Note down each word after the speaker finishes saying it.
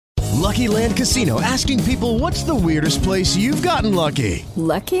Lucky Land Casino, asking people, what's the weirdest place you've gotten lucky?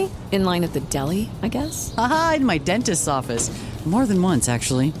 Lucky? In line at the deli, I guess? Aha, in my dentist's office. More than once,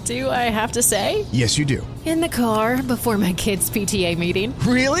 actually. Do I have to say? Yes, you do. In the car before my kids' PTA meeting.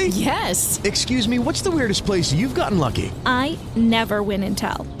 Really? Yes. Excuse me, what's the weirdest place you've gotten lucky? I never win and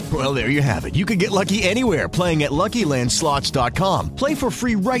tell. Well, there you have it. You can get lucky anywhere, playing at LuckyLandSlots.com. Play for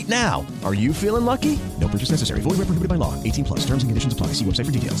free right now. Are you feeling lucky? No purchase necessary. Void where prohibited by law. 18 plus. Terms and conditions apply. See website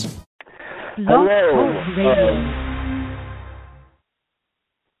for details.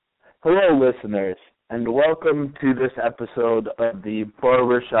 Hello, listeners, and welcome to this episode of the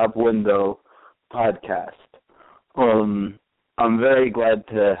Barbershop Window podcast. I'm very glad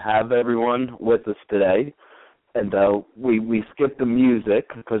to have everyone with us today, and we skipped the music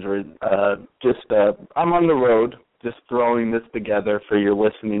because we're I'm on the road, just throwing this together for your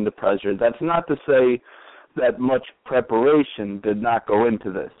listening to pleasure. That's not to say that much preparation did not go into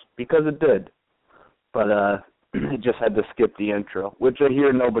this, because it did, but I just had to skip the intro, which I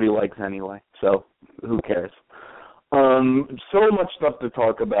hear nobody likes anyway, so who cares? So much stuff to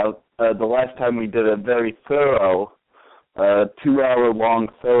talk about. The last time we did a very thorough, 2-hour-long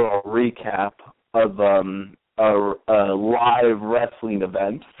thorough recap of a live wrestling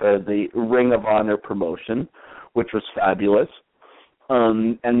event for the Ring of Honor promotion, which was fabulous.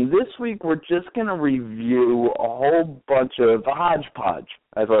 And this week we're just going to review a whole bunch of hodgepodge,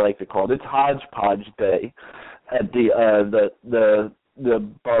 as I like to call it. It's Hodgepodge Day at the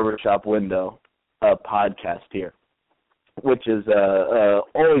Barbershop Window podcast here, which is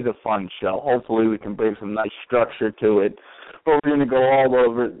always a fun show. Hopefully we can bring some nice structure to it. But we're going to go all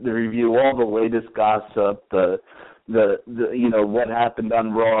over the review, all the latest gossip, the what happened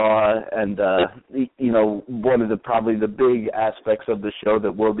on Raw, and one of probably the big aspects of the show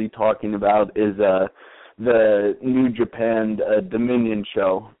that we'll be talking about is the New Japan Dominion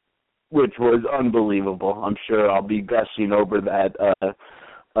show, which was unbelievable. I'm sure I'll be gushing over that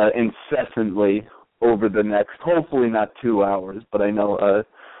incessantly over the next, hopefully not 2 hours, but I know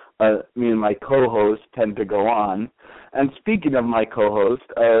me and my co-host tend to go on. And speaking of my co-host,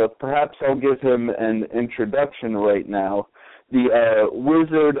 perhaps I'll give him an introduction right now. The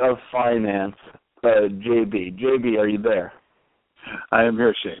Wizard of Finance, JB. JB, are you there? I am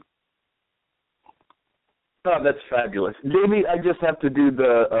here, Shane. Oh, that's fabulous. JB, I just have to do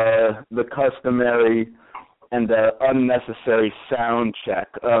the customary and unnecessary sound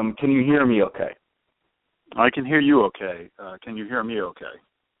check. Can you hear me okay? I can hear you okay. Can you hear me okay?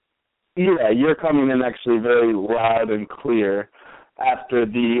 Yeah, you're coming in actually very loud and clear after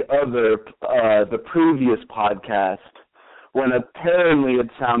the previous podcast, when apparently it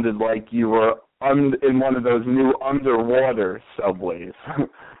sounded like you were in one of those new underwater subways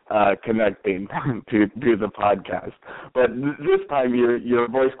connecting to the podcast. But this time your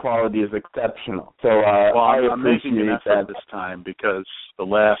voice quality is exceptional. So I'm making an effort this time, because the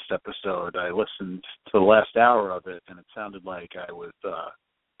last episode I listened to the last hour of it, and it sounded like I was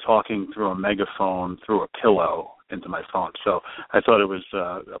talking through a megaphone through a pillow into my phone. So I thought it was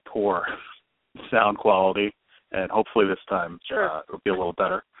a poor sound quality, and hopefully this time it'll be a little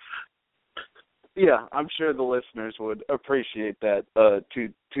better. Yeah, I'm sure the listeners would appreciate that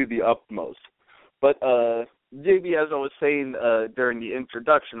to the utmost. But JB, as I was saying during the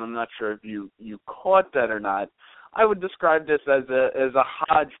introduction, I'm not sure if you caught that or not, I would describe this as a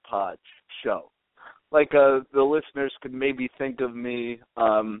hodgepodge show. Like the listeners could maybe think of me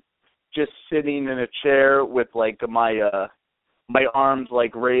just sitting in a chair with like my arms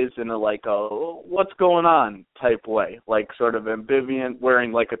like raised in a what's going on type way, like sort of ambivalent,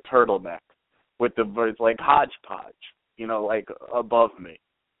 wearing like a turtleneck with the words like hodgepodge, like above me,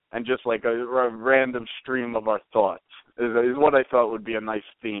 and just like a random stream of our thoughts is what I thought would be a nice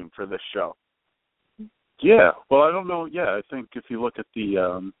theme for this show. Yeah, well, I don't know. Yeah, I think if you look at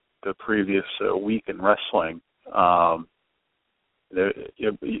the previous week in wrestling, there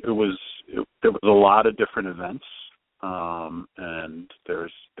was a lot of different events, and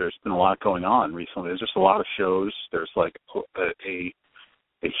there's been a lot going on recently. There's just a lot of shows. There's like a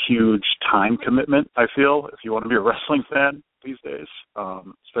huge time commitment, I feel, if you want to be a wrestling fan these days,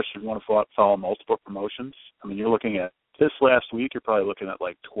 especially if you want to follow multiple promotions. I mean, you're looking at this last week, you're probably looking at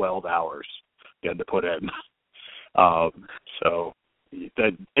like 12 hours you had to put in. So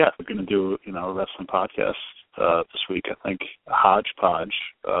we're going to do, a wrestling podcast this week. I think hodgepodge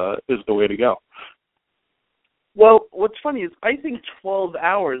is the way to go. Well, what's funny is I think 12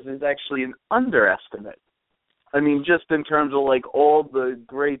 hours is actually an underestimate. I mean, just in terms of like all the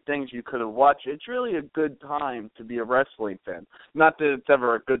great things you could have watched, it's really a good time to be a wrestling fan. Not that it's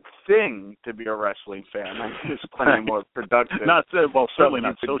ever a good thing to be a wrestling fan. I mean, there's plenty more productive. Certainly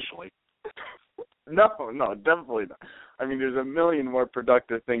not socially. No, definitely not. I mean, there's a million more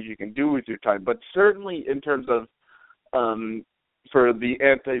productive things you can do with your time, but certainly in terms of for the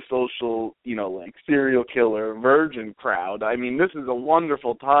antisocial, like serial killer virgin crowd, I mean, this is a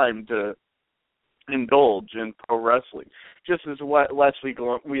wonderful time to indulge in pro wrestling. Just as last week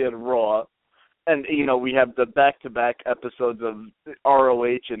we had Raw, and we have the back-to-back episodes of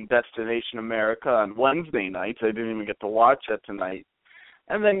ROH and Destination America on Wednesday nights. I didn't even get to watch that tonight.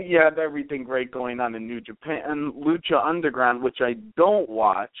 And then you have everything great going on in New Japan and Lucha Underground, which I don't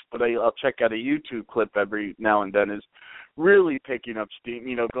watch, but I'll check out a YouTube clip every now and then, is really picking up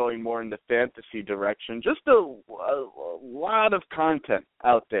steam, going more in the fantasy direction. Just a lot of content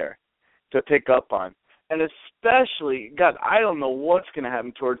out there to pick up on. And especially, God, I don't know what's going to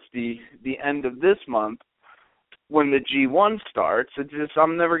happen towards the end of this month when the G1 starts. It's just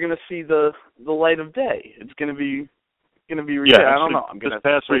I'm never going to see the light of day. It's going to be I don't know. I'm going to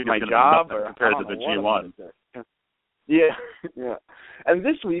quit my job or compared to the G1. Yeah. And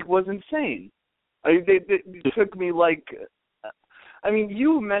this week was insane. I mean, it took me like. I mean,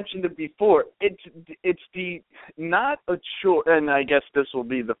 you mentioned it before. It's the not a chore, and I guess this will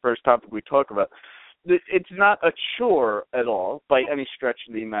be the first topic we talk about. It's not a chore at all by any stretch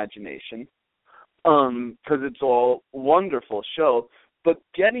of the imagination, because it's all wonderful show. But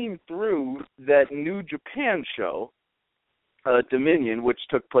getting through that New Japan show, Dominion, which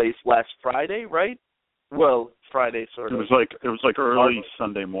took place last Friday, right? Well, Friday sort of. It was like early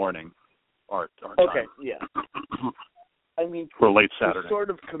Sunday morning. Our okay, time. Yeah. I mean, or late Saturday. To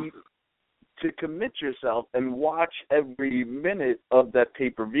sort of to commit yourself and watch every minute of that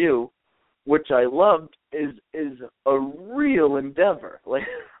pay-per-view, which I loved, is a real endeavor.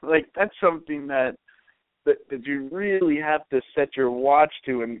 Like that's something that you really have to set your watch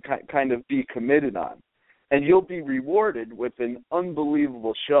to and kind of be committed on. And you'll be rewarded with an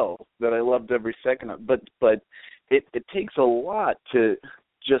unbelievable show that I loved every second of. But it takes a lot to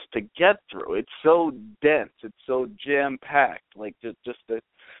get through. It's so dense. It's so jam-packed. Like just the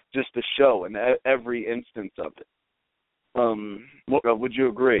show and every instance of it. Would you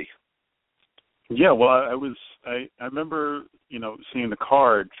agree? Yeah. Well, I remember seeing the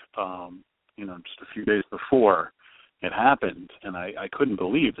card just a few days before it happened, and I couldn't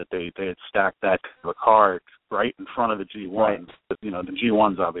believe that they had stacked that card right in front of the G1. Right. The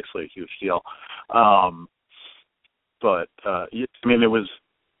G1's obviously a huge deal. But it was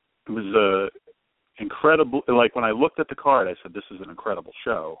incredible. Like when I looked at the card, I said, "This is an incredible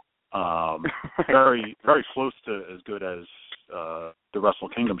show." Very, very close to as good as the Wrestle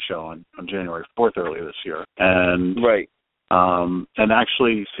Kingdom show on January 4th earlier this year. And right. And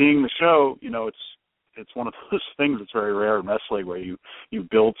actually seeing the show, it's one of those things that's very rare in wrestling where you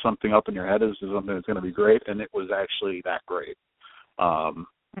build something up in your head as something that's going to be great, and it was actually that great.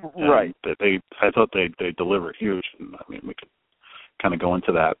 Right. I thought they delivered huge. And, I mean, we could kind of go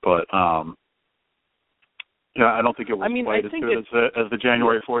into that, but I don't think it was quite as good as the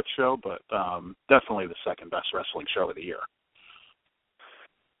January 4th show, but definitely the second best wrestling show of the year.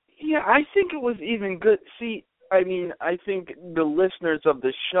 Yeah, I think it was even good. See, I mean, I think the listeners of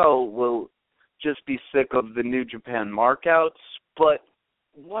the show will just be sick of the New Japan markouts, but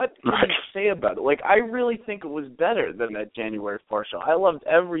what can you say about it? Like, I really think it was better than that January 4th show. I loved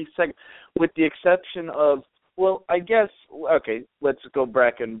every second, with the exception of, well, I guess, okay, let's go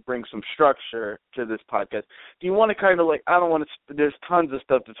back and bring some structure to this podcast. Do you want to kind of like, I don't want to, there's tons of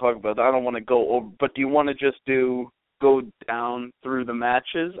stuff to talk about. I don't want to go over, but do you want to just go down through the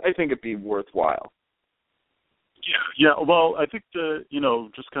matches? I think it'd be worthwhile. Yeah. Well, I think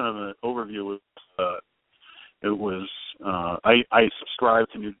just kind of an overview. It was I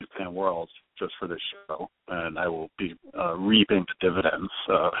subscribed to New Japan World just for this show, and I will be reaping the dividends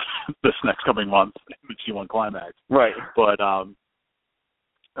this next coming month in the G1 Climax. Right. But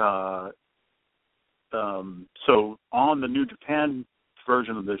so on the New Japan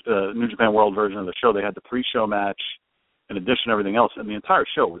version of the New Japan World version of the show, they had the pre-show match, in addition to everything else, and the entire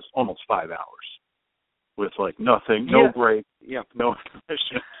show was almost 5 hours. With like nothing, no break, no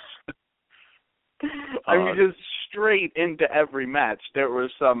intermission. I mean, just straight into every match. There were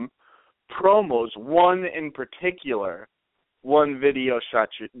some promos. One in particular, one video shot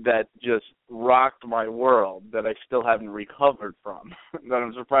that just rocked my world that I still haven't recovered from. That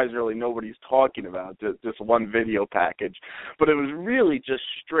I'm surprised really nobody's talking about. This one video package, but it was really just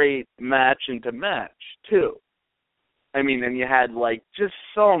straight match into match too. I mean, and you had like just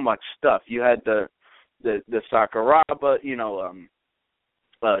so much stuff. You had the Sakuraba,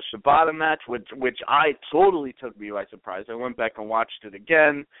 Shibata match, which I totally took me by surprise. I went back and watched it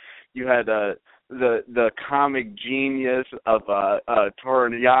again. You had the comic genius of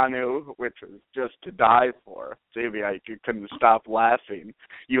Toriyanu, which was just to die for. Maybe I couldn't stop laughing.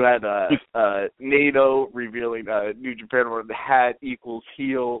 You had Naito revealing New Japan where the hat equals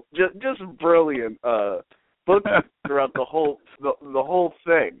heel. Just brilliant booking throughout the whole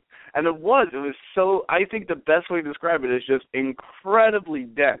thing. And it was so, I think the best way to describe it is just incredibly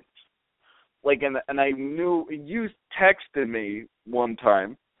dense. Like, and I knew, you texted me one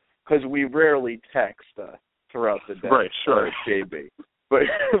time, because we rarely text throughout the day. Right, sure. JB. But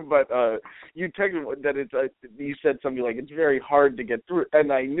you texted that you said something like, it's very hard to get through,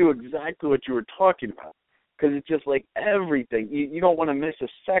 and I knew exactly what you were talking about. Because it's just like everything. You don't want to miss a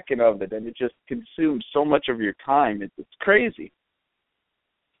second of it, and it just consumes so much of your time. It's crazy.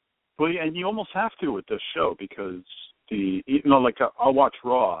 Well, and you almost have to with this show because I'll watch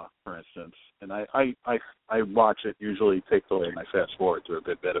Raw, for instance, and I watch it, usually take away and I fast forward through a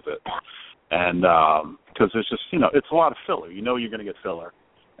good bit of it, and because it's just it's a lot of filler. You're going to get filler,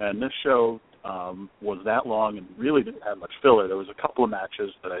 and this show was that long and really didn't have much filler. There was a couple of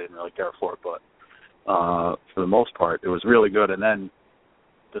matches that I didn't really care for, but for the most part, it was really good. And then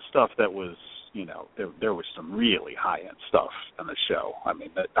the stuff that was there was some really high-end stuff in the show. I mean,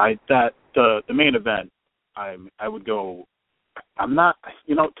 the main event, I would go. I'm not,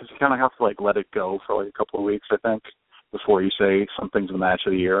 because you kind of have to let it go for a couple of weeks, I think, before you say something's the match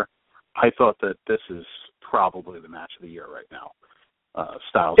of the year. I thought that this is probably the match of the year right now.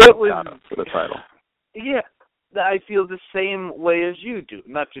 Styles for the title. Yeah, I feel the same way as you do.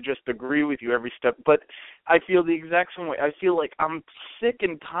 Not to just agree with you every step, but I feel the exact same way. I feel like I'm sick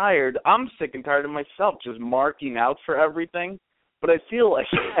and tired. I'm sick and tired of myself just marking out for everything. But I feel like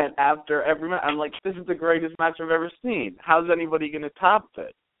after every match, I'm like, this is the greatest match I've ever seen. How's anybody going to top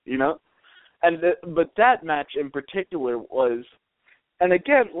it? But that match in particular was, and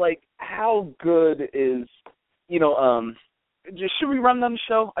again, how good is, should we run down the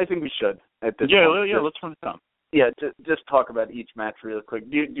show? I think we should at this point. Yeah, let's run it down. Yeah, just talk about each match really quick.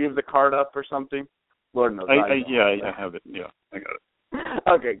 Do you have the card up or something? Lord knows. I have it. Yeah, I got it.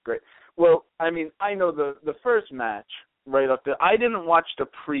 Okay, great. Well, I mean, I know the first match right up there. I didn't watch the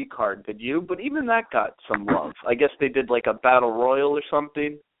pre-card, did you? But even that got some love. I guess they did a battle royal or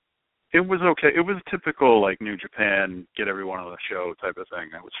something. It was okay. It was typical New Japan, get everyone on the show type of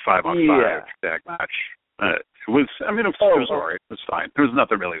thing. It was 5-on-5 tag match. It was all right. It was fine. There was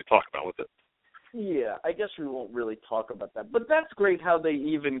nothing really to talk about with it. Yeah, I guess we won't really talk about that. But that's great how they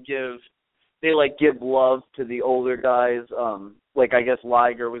even give love to the older guys. I guess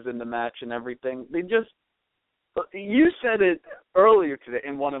Liger was in the match and everything. You said it earlier today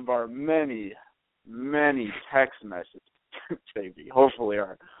in one of our many, many text messages, baby. Hopefully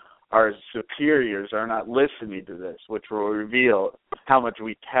our superiors are not listening to this, which will reveal how much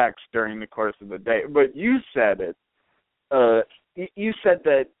we text during the course of the day. But you said it. You said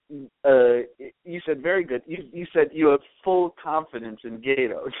that. You said very good. You said you have full confidence in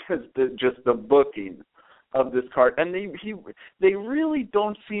Gato, just the booking of this card, and they really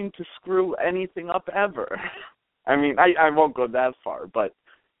don't seem to screw anything up ever. I mean, I won't go that far, but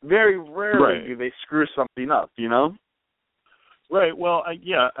very rarely do they screw something up, Right. Well,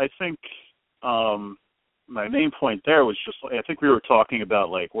 I think my main point there was just I think we were talking about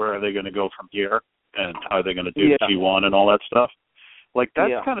where are they going to go from here and how are they going to do G1 and all that stuff.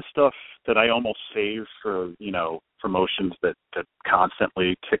 That's kind of stuff that I almost save for, promotions that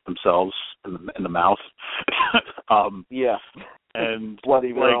constantly kick themselves in the mouth. And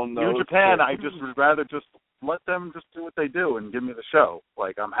bloody New Japan, I just would rather just let them just do what they do and give me the show.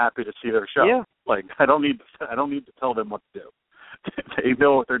 I'm happy to see their show. Yeah. I don't need to tell them what to do. They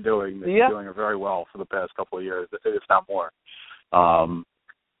know what they're doing. They've been doing it very well for the past couple of years, if not more.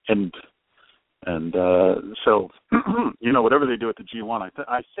 So whatever they do at the G1,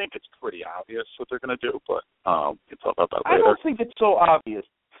 I think it's pretty obvious what they're going to do, but we can talk about that later. I don't think it's so obvious.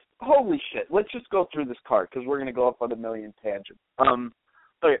 Holy shit. Let's just go through this card because we're going to go off on a million tangents.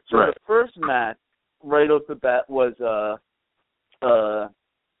 Okay, so the first match right off the bat was the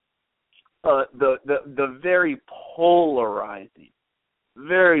very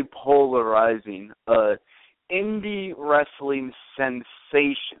polarizing indie wrestling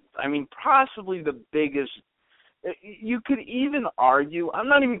sensations. I mean, possibly the biggest. You could even argue, I'm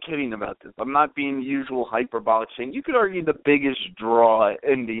not even kidding about this, I'm not being usual hyperbolic saying, you could argue the biggest draw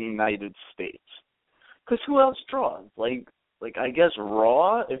in the United States. Because who else draws? like, I guess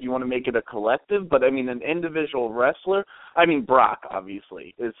Raw, if you want to make it a collective, but I mean an individual wrestler. I mean Brock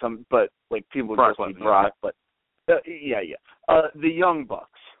obviously is but like people Brock just see Lesnar, Brock, but the Young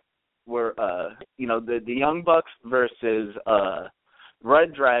Bucks were the Young Bucks versus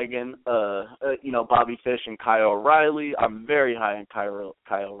Red Dragon, Bobby Fish and Kyle O'Reilly. I'm very high on Kyle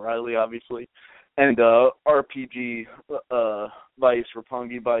O'Reilly, obviously, and RPG Vice,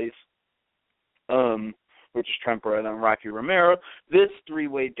 Roppongi Vice, which is Trent Barretta and Rocky Romero. This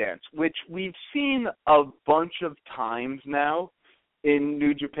three-way dance, which we've seen a bunch of times now in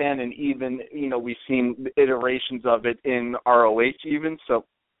New Japan, and even we've seen iterations of it in ROH even. So.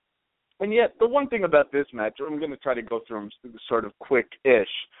 And yet, the one thing about this match, I'm going to try to go through them sort of quick-ish.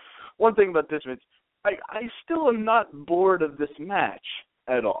 One thing about this match, I still am not bored of this match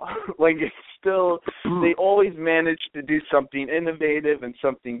at all. Like, it's still, they always manage to do something innovative and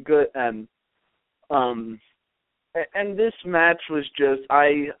something good. And this match was just,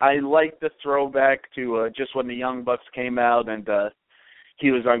 I like the throwback to just when the Young Bucks came out and he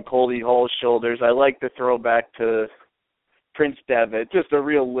was on Cody Hall's shoulders. I like the throwback to Prince Devitt, just a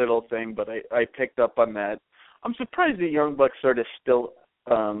real little thing, but I picked up on that. I'm surprised the Young Bucks sort of still,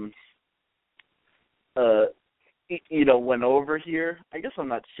 went over here. I guess I'm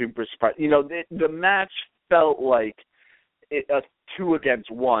not super surprised. The match felt like a 2 against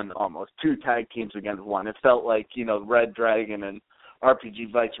 1 almost, 2 tag teams against 1. It felt like, Red Dragon and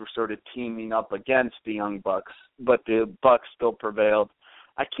RPG Vice were sort of teaming up against the Young Bucks, but the Bucks still prevailed.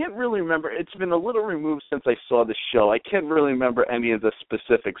 I can't really remember. It's been a little removed since I saw the show. I can't really remember any of the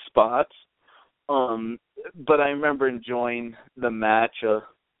specific spots, but I remember enjoying the match a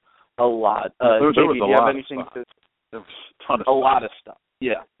lot. There was JB, a lot of stuff. There was a ton of stuff. lot of stuff.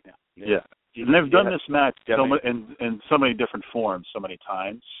 Yeah. And they've done this match in so many different forms, so many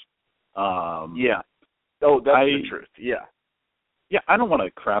times. Yeah. Oh, that's the truth. Yeah. Yeah, I don't want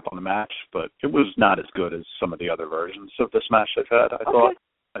to crap on the match, but it was not as good as some of the other versions of this match I've had. I thought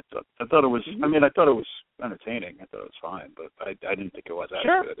it was. I mean, I thought it was entertaining. I thought it was fine, but I didn't think it was as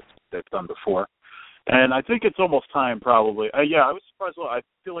good as they've done before. And I think it's almost time, probably. I was surprised. Well, I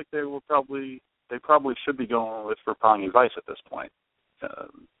feel like they probably should be going with Roppongi Vice at this point,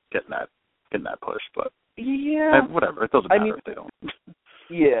 getting that push. But whatever. It doesn't matter if they don't.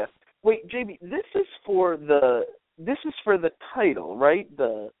 Yeah. Wait, JB, this is for the title, right?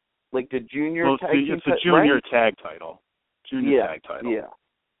 The junior tag team. It's a junior tag title. Tag title. Yeah.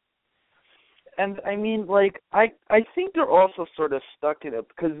 And I mean, I think they're also sort of stuck in it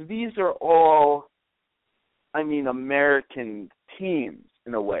because these are all, American teams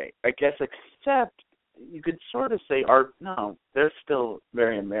in a way, I guess, except you could sort of say they're still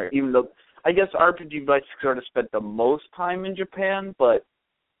very American, even though I guess RPG Vice sort of spent the most time in Japan, but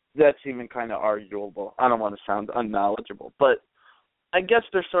that's even kind of arguable. I don't want to sound unknowledgeable, but I guess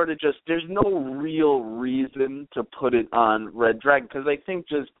they're sort of just, there's no real reason to put it on Red Dragon because I think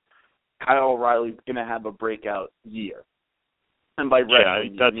just Kyle O'Reilly's going to have a breakout year. And by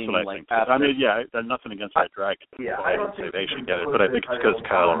wrestling, that's what I think. Nothing against Red Dragon. Yeah, I don't say they should get it, but I think it's because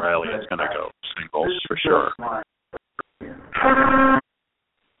Kyle O'Reilly is going to go singles for sure.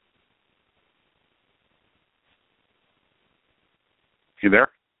 You there?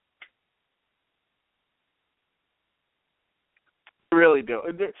 I really do.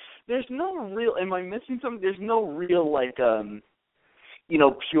 There's no real, am I missing something? There's no real,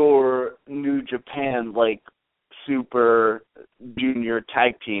 pure New Japan, super junior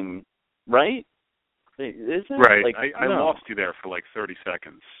tag team, right? Is it? Right. I lost you there for 30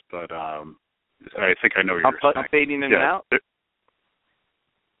 seconds, but I think I know what you're saying. I'm fading in and out?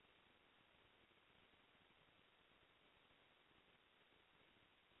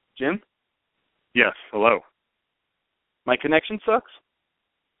 Jim? Yes, hello. My connection sucks?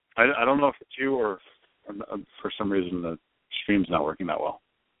 I don't know if it's you or for some reason the stream's not working that well.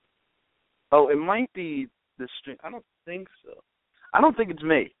 Oh, it might be the stream. I don't think so. I don't think it's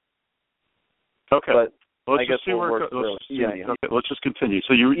me. Okay. But let's I guess see where it goes. Okay, let's just continue.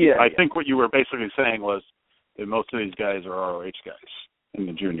 So I think what you were basically saying was that most of these guys are ROH guys in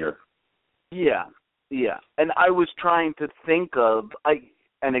the junior. Yeah. And I was trying to think of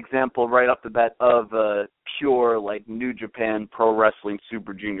an example right off the bat of a pure New Japan Pro Wrestling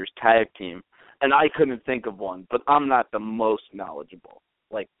Super Juniors tag team, and I couldn't think of one. But I'm not the most knowledgeable.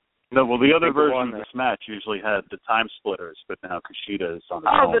 No, well, the other version of this match usually had the time splitters, but now Kushida is on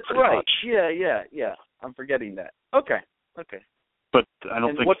his own. Oh, that's right. Much. Yeah. I'm forgetting that. Okay. But I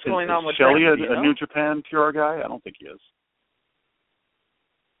don't think what's going on with Shelley that, a New Japan pure guy? I don't think he is.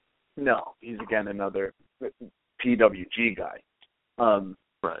 No, he's again another PWG guy.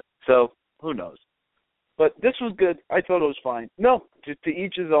 Right. So who knows? But this was good. I thought it was fine. No, to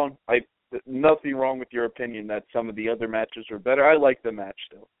each his own. Nothing wrong with your opinion that some of the other matches were better. I like the match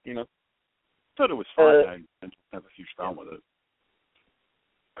still, you know. I thought it was fine. I didn't have a huge problem with it.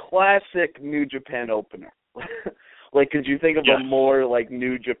 Classic New Japan opener. Like, could you think of a more, like,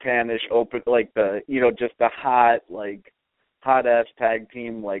 New Japanish open, like the, you know, just the hot-ass tag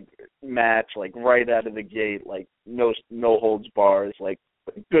team, like, match, like, right out of the gate, like, no holds bars, like,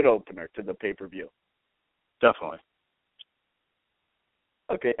 good opener to the pay-per-view. Definitely.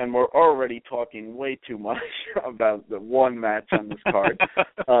 Okay, and we're already talking way too much about the one match on this card.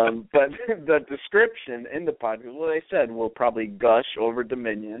 But the description in the podcast, well, I said we'll probably gush over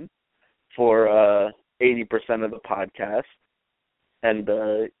Dominion for 80% of the podcast and,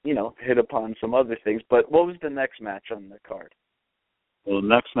 you know, hit upon some other things. But what was the next match on the card? Well, the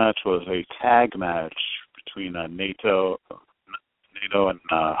next match was a tag match between Naito and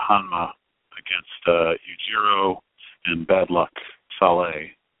Hanma against Yujiro and Bad Luck Fale,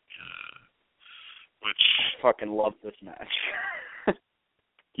 which I fucking love this match.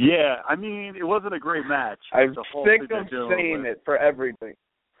 Yeah, I mean, it wasn't a great match. I'm sick of saying it for everything.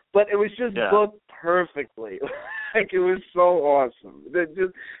 But it was just booked perfectly. Like, it was so awesome.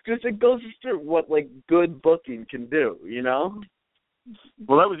 It goes to what, like, good booking can do, you know?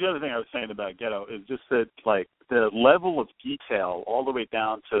 Well, that was the other thing I was saying about Ghetto, is just that, like, the level of detail all the way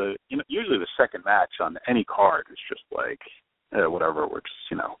down to, you know, usually the second match on any card is just like, whatever, we're just,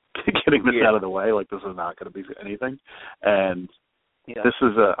 you know, getting this out of the way. Like, this is not going to be anything. And this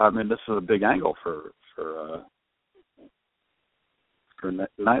is a big angle for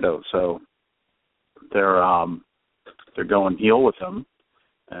Naito. So they're going heel with him.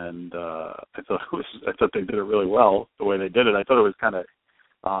 And I thought they did it really well the way they did it. I thought it was kind of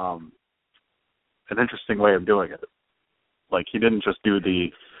an interesting way of doing it. Like, he didn't just do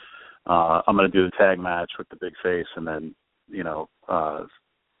I'm going to do the tag match with the big face and then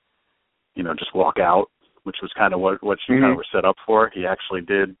just walk out, which was kind of what you kind of were set up for. He actually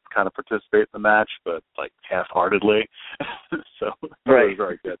did kind of participate in the match, but like half-heartedly. So it was very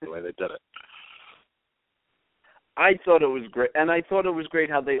good the way they did it. I thought it was great, and I thought it was great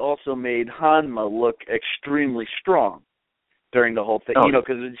how they also made Hanma look extremely strong during the whole thing. Oh. You know,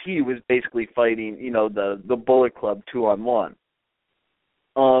 because he was basically fighting, you know, the Bullet Club 2-on-1.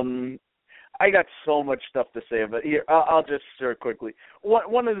 I got so much stuff to say about it. Here, I'll just share quickly.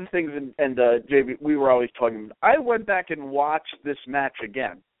 One of the things, and JB, we were always talking about, I went back and watched this match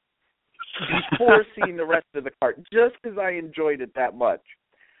again before seeing the rest of the card, just because I enjoyed it that much.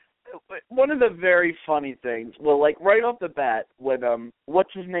 One of the very funny things, well, like right off the bat, when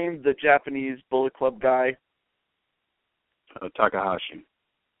what's his name, the Japanese Bullet Club guy? Takahashi.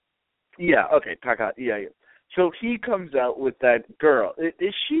 Yeah, okay, Takahashi. Yeah. So he comes out with that girl.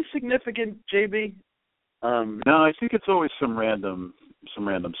 Is she significant, JB? No, I think it's always some random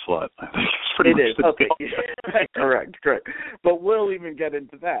slut. I think it's pretty much okay. Correct. But we'll even get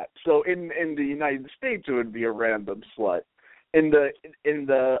into that. So in the United States, it would be a random slut. In the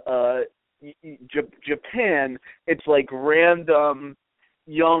Japan, it's like random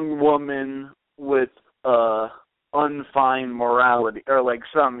young woman with unfine morality, or like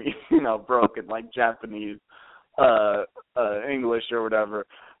some, you know, broken, like Japanese English or whatever.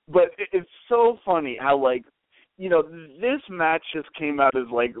 But it's so funny how, like, you know, this match just came out as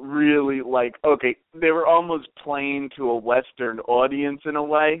like really like, okay, they were almost playing to a Western audience in a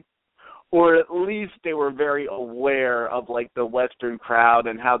way. Or at least they were very aware of, like, the Western crowd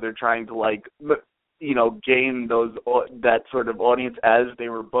and how they're trying to, like, you know, gain that sort of audience as they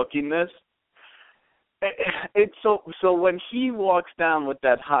were booking this. It's so when he walks down with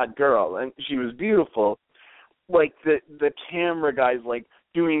that hot girl, and she was beautiful, like, the camera guy's, like,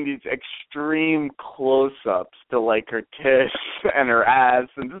 doing these extreme close-ups to, like, her tits and her ass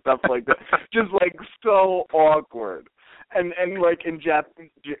and stuff like that. Just, like, so awkward. And like in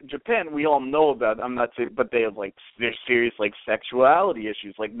Japan, we all know about, I'm not saying, but they have like there's serious like sexuality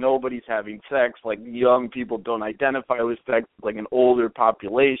issues. Like nobody's having sex. Like young people don't identify with sex. Like an older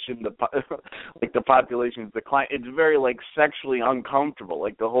population, like the population's decline. It's very like sexually uncomfortable.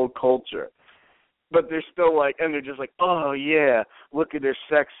 Like the whole culture. But they're still like, and they're just like, oh yeah, look at their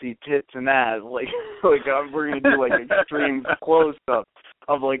sexy tits and ass. Like we're gonna do like extreme close-up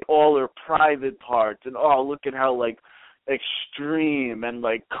of like all their private parts, and oh look at how like extreme and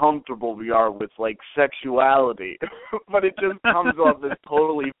like comfortable we are with like sexuality. But it just comes off as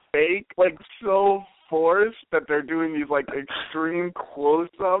totally fake, like so forced that they're doing these like extreme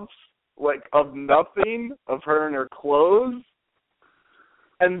close-ups like of nothing, of her in her clothes.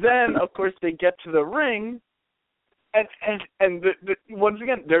 And then of course they get to the ring And once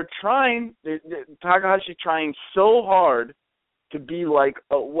again, they're Takahashi trying so hard to be like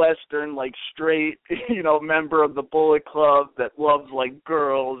a Western, like straight, member of the Bullet Club that loves like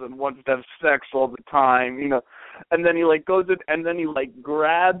girls and wants to have sex all the time, and then he like goes in and then he like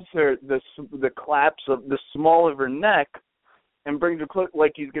grabs her the claps of the small of her neck and brings her close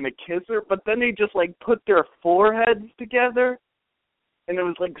like he's gonna kiss her, but then they just like put their foreheads together. And it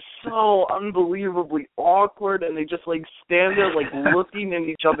was, like, so unbelievably awkward, and they just, like, stand there, like, looking in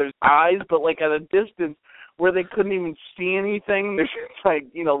each other's eyes, but, like, at a distance where they couldn't even see anything. They're just, like,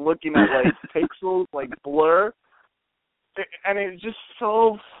 looking at, like, pixels, like, blur. And it was just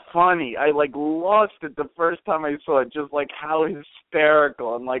so funny. I, like, lost it the first time I saw it, just, like, how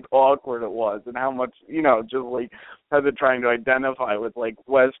hysterical and, like, awkward it was, and how much, just, like, how they're trying to identify with, like,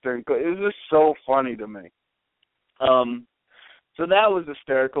 Western. It was just so funny to me. So that was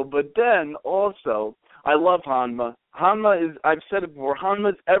hysterical. But then also, I love Hanma. Hanma is, I've said it before,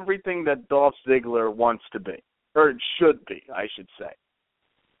 Hanma's everything that Dolph Ziggler wants to be, or should be, I should say.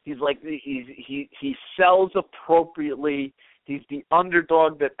 He's like, he sells appropriately. He's the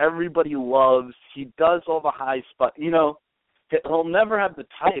underdog that everybody loves. He does all the high spot. He'll never have the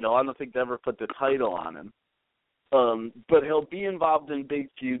title. I don't think they ever put the title on him. But he'll be involved in big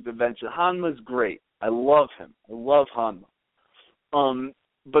feuds eventually. Hanma's great. I love him. I love Hanma.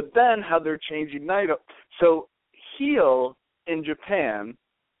 But then how they're changing Naito. So heel in Japan,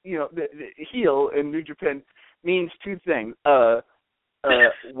 the heel in New Japan means two things.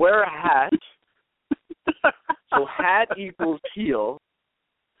 Wear a hat. So hat equals heel.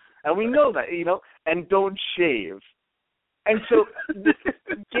 And we know that, and don't shave. And so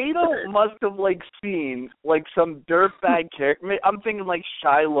Gato must have, like, seen, like, some dirtbag character. I'm thinking, like,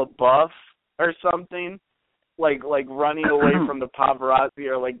 Shia LaBeouf or something. Like running away from the paparazzi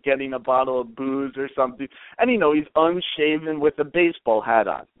or, like, getting a bottle of booze or something. And, he's unshaven with a baseball hat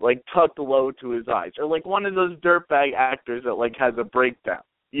on, like, tucked low to his eyes. Or, like, one of those dirtbag actors that, like, has a breakdown,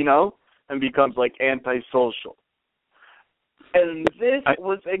 and becomes, like, antisocial. And this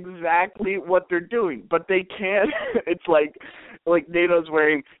was exactly what they're doing. But they can't. It's like Nato's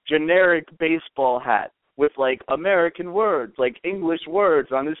wearing generic baseball hat with, like, American words, like English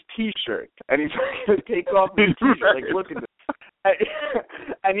words on his T-shirt. And he's going to take off his T-shirt. Like, look at this.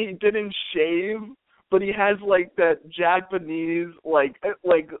 And he didn't shave, but he has, like, that Japanese, like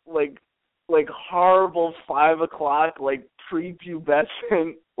horrible 5 o'clock, like,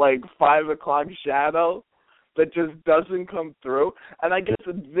 prepubescent, like, 5 o'clock shadow that just doesn't come through. And I guess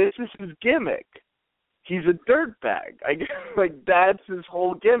this is his gimmick. He's a dirtbag. I guess, like, that's his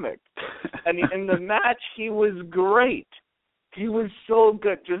whole gimmick. And in the match, he was great. He was so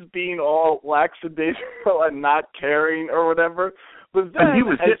good, just being all lackadaisical and not caring or whatever. But then, and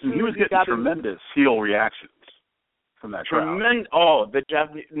he was getting tremendous heel reactions from that crowd.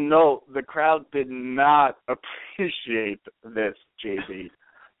 The crowd did not appreciate this, JB.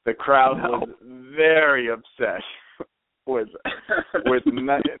 The crowd was very upset with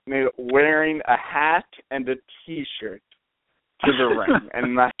wearing a hat and a T-shirt to the ring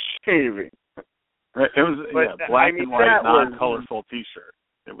and not shaving. Right. It was black and white, non-colorful T-shirt.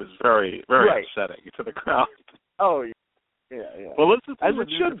 It was very, very upsetting to the crowd. Oh, yeah. Well, listen, as it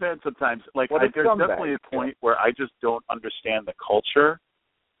should be sometimes. Like, there's definitely a point where I just don't understand the culture.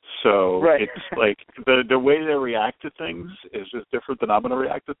 So it's like the way they react to things is just different than I'm going to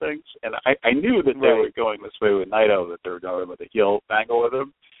react to things. And I knew that they were going this way with Naito, that they were going with a heel angle with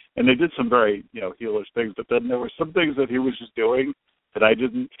him. And they did some very, heelish things. But then there were some things that he was just doing that I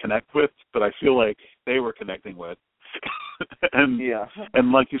didn't connect with, but I feel like they were connecting with.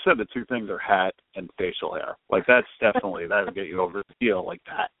 And like you said, the two things are hat and facial hair. Like, that's definitely, that would get you over the heel like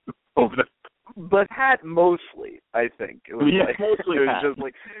that. But hat mostly, I think. It was mostly it was just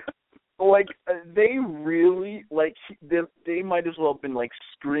like they really, like, they might as well have been, like,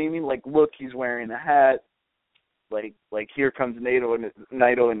 screaming, like, look, he's wearing a hat. Like here comes Naito in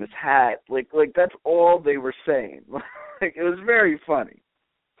his hat. Like that's all they were saying. Like, it was very funny.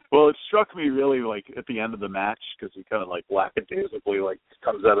 Well, it struck me really, like, at the end of the match, because he kind of, like, lackadaisically, like,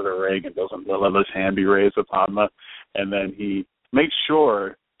 comes out of the ring and doesn't let his hand be raised with Hanma, and then he makes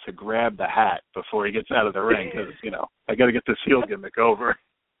sure to grab the hat before he gets out of the ring, because, I got to get this heel gimmick over.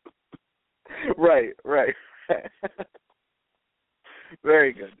 Right.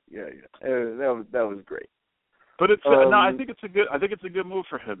 Very good. Yeah. That was great. But it's I think it's a good move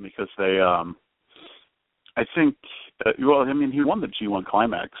for him, because they I think he won the G1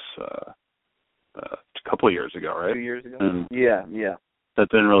 Climax a couple of years ago, right? 2 years ago. And yeah. That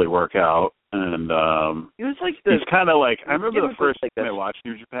didn't really work out, and he was like he's kind of like, I remember the first time I watched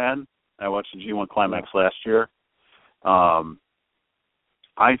New Japan. I watched the G1 Climax last year, I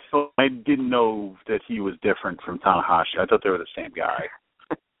didn't know that he was different from Tanahashi. I thought they were the same guy.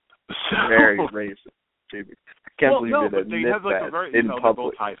 Very racist, JB. Can't believe you but they have like a very, they're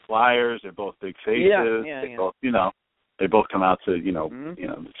both high flyers. They're both big faces. They both, they both come out to,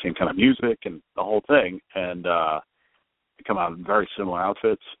 the same kind of music and the whole thing. And they come out in very similar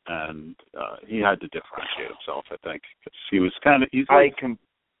outfits. And he had to differentiate himself, I think, because he was kind of, he's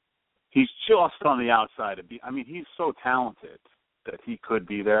just on the outside. He's so talented that he could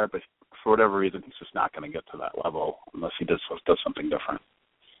be there, but for whatever reason, he's just not going to get to that level unless he does something different.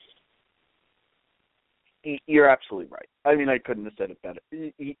 You're absolutely right. I couldn't have said it better.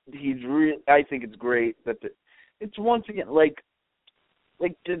 He's really. I think it's great that it's once again like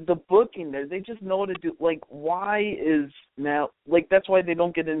the booking there. They just know what to do. Like, why is now like that's why they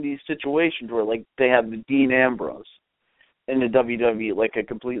don't get in these situations where like they have the Dean Ambrose in the WWE, like a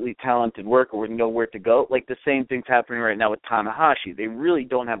completely talented worker with nowhere to go. Like the same thing's happening right now with Tanahashi. They really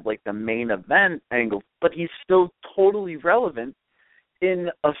don't have like the main event angle, but he's still totally relevant in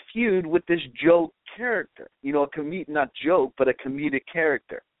a feud with this joke character. Not joke, but a comedic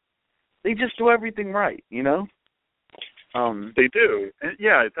character. They just do everything right, They do. And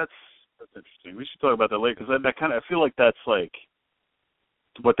yeah, that's interesting. We should talk about that later because I feel like that's like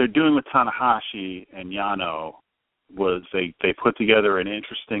what they're doing with Tanahashi and Yano was they put together an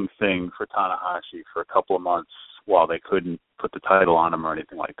interesting thing for Tanahashi for a couple of months while they couldn't put the title on him or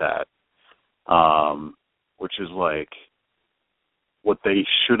anything like that, which is like what they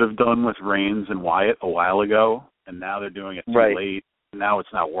should have done with Reigns and Wyatt a while ago, and now they're doing it too late. Now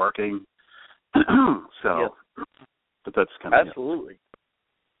it's not working. But that's kind of absolutely.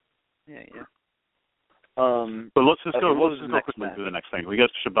 Yeah. But let's just go quickly to the next thing. We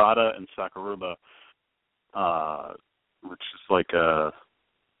got Shibata and Sakuraba, which is like I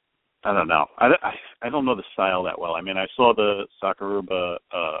don't know. I don't know the style that well. I saw the Sakuraba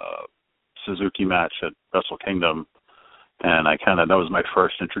Suzuki match at Wrestle Kingdom, and that was my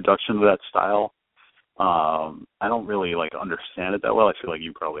first introduction to that style. I don't really understand it that well. I feel like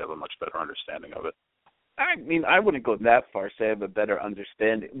you probably have a much better understanding of it. I wouldn't go that far, say I have a better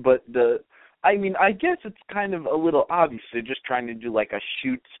understanding, but I guess it's kind of a little obvious. They're just trying to do like a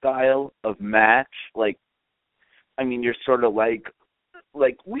shoot style of match. You're sort of like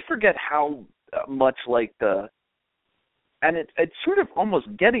we forget how much and it's sort of almost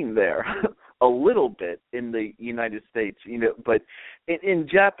getting there a little bit in the United States, but in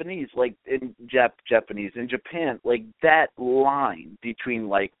Japanese, in Japan, that line between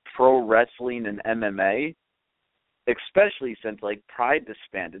pro wrestling and MMA, especially since Pride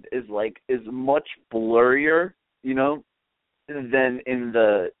disbanded, is much blurrier, than in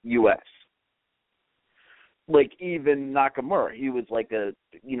the US. Even Nakamura, he was I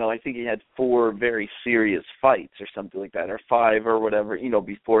think he had 4 very serious fights or something like that, or 5 or whatever,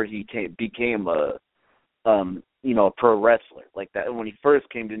 before he became a pro wrestler like that. And when he first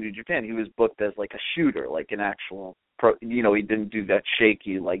came to New Japan, he was booked as a shooter, an actual pro. He didn't do that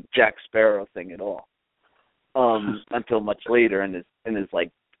shaky Jack Sparrow thing at all until much later in his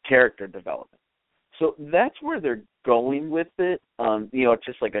character development. So that's where they're going with it.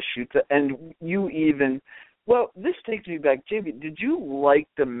 Just like a shoot. And you even. Well, this takes me back. JB, did you like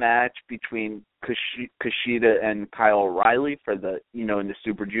the match between Kushida and Kyle O'Reilly for the, in the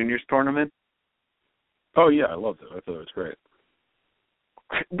Super Juniors tournament? Oh, yeah, I loved it. I thought it was great.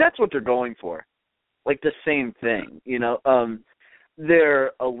 That's what they're going for. The same thing,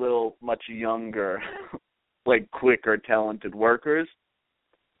 They're a little much younger, quicker, talented workers.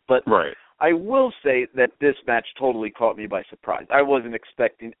 But I will say that this match totally caught me by surprise. I wasn't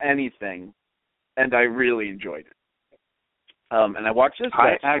expecting anything. And I really enjoyed it. And I watched this.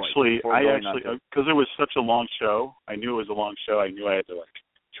 I actually, because it was such a long show. I knew it was a long show. I knew I had to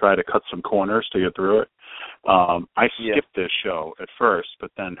try to cut some corners to get through it. I skipped this show at first,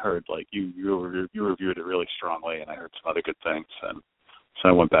 but then heard you reviewed it really strongly, and I heard some other good things, and so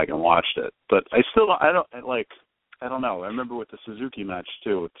I went back and watched it. But I don't know. I remember with the Suzuki match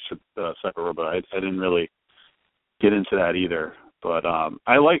too with Sakuraba. I didn't really get into that either. But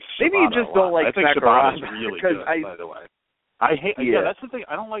I like Shibata. Maybe you just don't like Sakuraba. I think Shibata is really good, by the way. I hate. Yeah, that's the thing.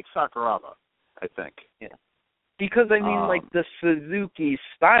 I don't like Sakuraba, I think. Yeah. Because the Suzuki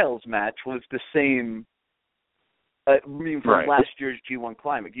Styles match was the same. From last year's G1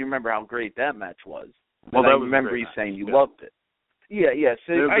 Climax. You remember how great that match was. Well, I remember you saying you loved it. Yeah.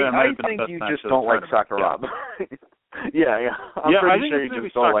 So I think you just don't like Sakuraba. Yeah. I'm pretty sure you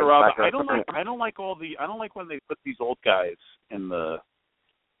just don't like Sakuraba. I don't like when they put these old guys in the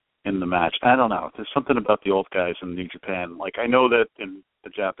match. I don't know. There's something about the old guys in New Japan. I know that in the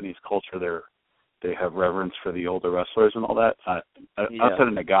Japanese culture they have reverence for the older wrestlers and all that. Outside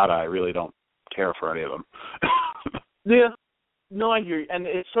of Nagata, I really don't care for any of them. Yeah. No, I hear you. And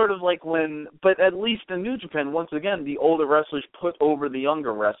it's sort of like but at least in New Japan, once again, the older wrestlers put over the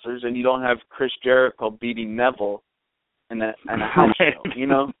younger wrestlers, and you don't have Chris Jericho beating Neville in a house show, you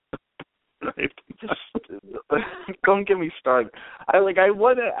know? Right. Just don't get me started. I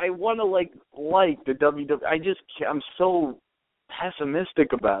wanna like the WWE. I'm so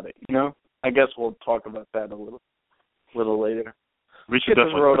pessimistic about it, you know? I guess we'll talk about that a little later. We should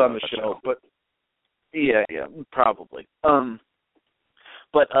definitely wrote on the show, but yeah, probably.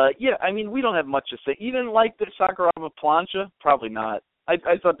 But yeah, I mean, we don't have much to say. You didn't like the Sakuraba Plancha? Probably not. I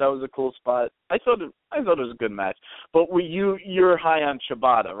thought that was a cool spot. I thought it was a good match. But you're high on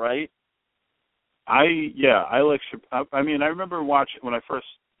Shibata, right? I like. I mean, I remember watching when I first.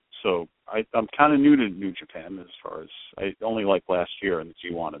 So I'm kind of new to New Japan as far as I only like last year in the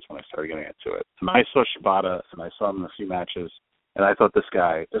G1 is when I started getting into it. And I saw Shibata and I saw him in a few matches, and I thought this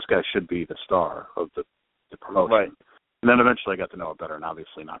guy should be the star of the promotion. Right. And then eventually I got to know it better, and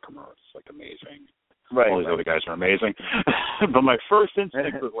obviously Nakamura is like amazing. Right. All these other guys are amazing. But my first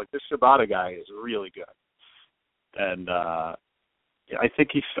instinct was like, this Shibata guy is really good. And I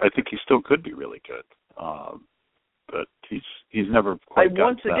think he still could be really good. But he's never quite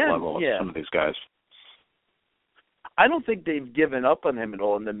got to that level of some of these guys. I don't think they've given up on him at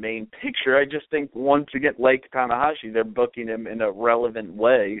all in the main picture. I just think once again, like Tanahashi, they're booking him in a relevant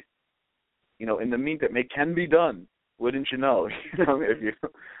way. You know, in the meantime, it can be done. Wouldn't you know? You know, if you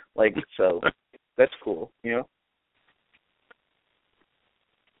like, so that's cool. You know.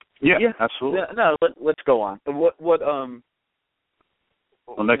 Yeah, absolutely. Yeah, no, let's go on. What? Well,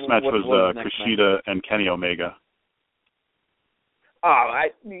 next match was Kushida and Kenny Omega. How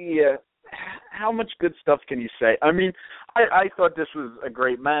much good stuff can you say? I mean, I thought this was a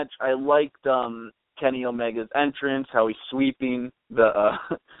great match. I liked Kenny Omega's entrance, how he's sweeping the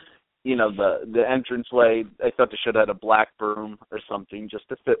the entranceway. I thought they should have had a black broom or something just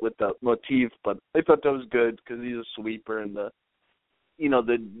to fit with the motif, but I thought that was good because he's a sweeper in the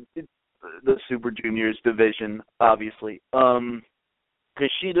Super Juniors division, obviously.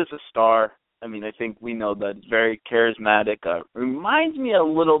 Kushida's a star. I mean, I think we know that. Very charismatic. Reminds me a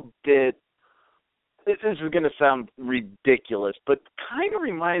little bit, this is going to sound ridiculous, but kind of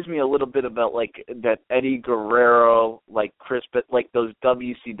reminds me a little bit about, like, that Eddie Guerrero, like, Chris, but like those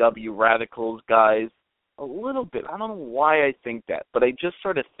WCW Radicals guys. A little bit. I don't know why I think that, but I just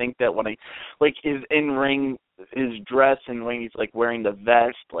sort of think that when like, his in-ring, his dress and when he's, like, wearing the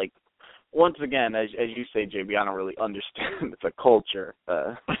vest, like, once again, as you say, JB, I don't really understand the culture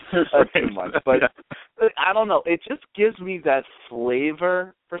too much, but I don't know. It just gives me that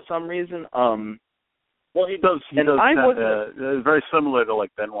flavor for some reason. Well, he does. Very similar to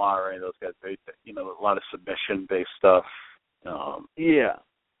like Benoit or any of those guys. They, a lot of submission-based stuff. Yeah.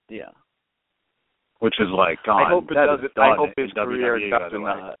 Which is like gone. I hope his career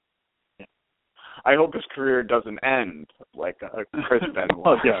doesn't. I hope his career doesn't end like Chris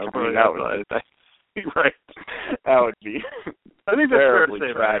Benoit. Right. That would be. I think that's fair to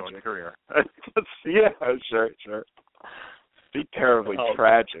say about anyone's career. Sure. Be terribly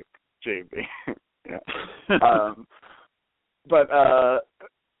tragic, JB. Yeah. But I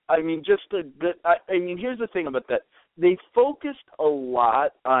mean, here's the thing about that. They focused a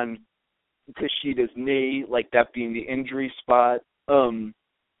lot on Kushida's knee, like that being the injury spot.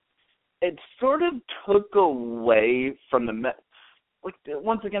 It sort of took away from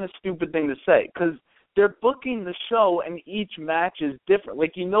once again, a stupid thing to say, because they're booking the show and each match is different.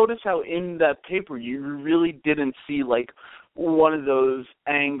 Like, you notice how in that paper you really didn't see, like, one of those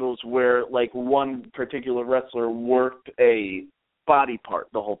angles where, like, one particular wrestler worked a body part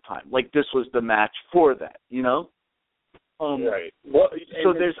the whole time. Like, this was the match for that, you know? Right. Well,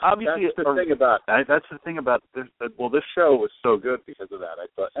 so there's obviously that's the thing about this. Well, this show was so good because of that. I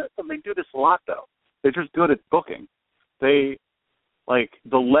thought they do this a lot though. They're just good at booking. They like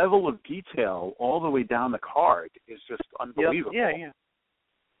the level of detail all the way down the card is just unbelievable. Yeah.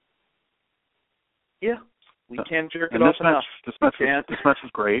 We can't jerk it off enough. This match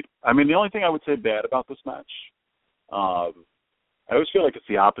was great. I mean, the only thing I would say bad about this match, I always feel like it's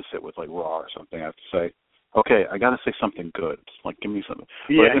the opposite with like Raw or something. I have to say. Okay, I got to say something good. Like, give me something.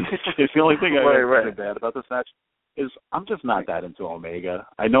 Yeah. It's the only thing I say bad about this match is I'm just not that into Omega.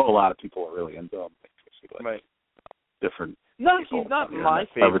 I know a lot of people are really into him. Like, different. No, he's not my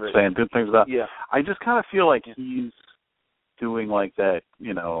favorite. I would say good things about. Yeah. I just kind of feel like he's doing like that,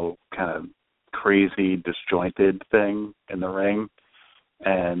 kind of crazy, disjointed thing in the ring,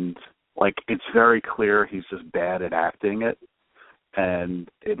 and like it's very clear he's just bad at acting it. and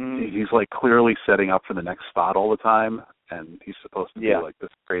he's like clearly setting up for the next spot all the time, and he's supposed to be like this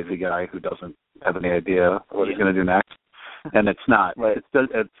crazy guy who doesn't have any idea what he's going to do next, and it's not. Right.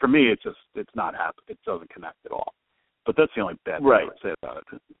 For me, it's not happening. It doesn't connect at all. But that's the only bad thing I would say about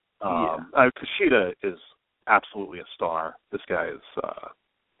it. Kushida is absolutely a star. This guy is.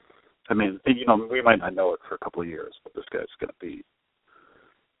 I mean, we might not know it for a couple of years, but this guy's going to be.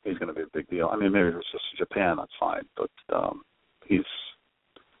 He's going to be a big deal. I mean, maybe if it's just Japan, that's fine, but he's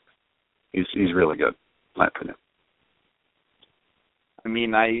really good, in my opinion. I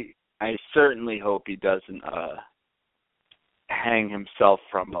mean, I certainly hope he doesn't hang himself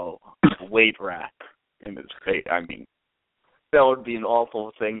from a weight rack in his face. I mean, that would be an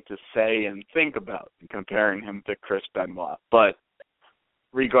awful thing to say and think about, comparing him to Chris Benoit. But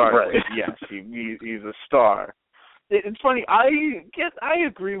regardless, yes, he's a star. It's funny. I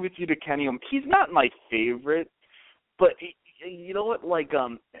agree with you to Kenny. He's not my favorite, but you know what? Like,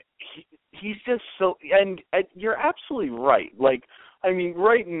 he's just so. And you're absolutely right. Like, I mean,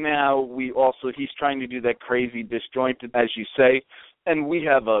 right now he's trying to do that crazy disjointed, as you say, and we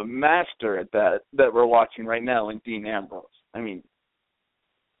have a master at that we're watching right now in Dean Ambrose. I mean,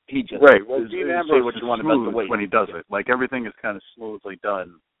 he just Well, Dean Ambrose what is you want about the weight when he does it. Like, everything is kind of smoothly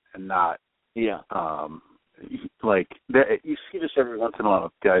done and not. Yeah. Like you see this every once in a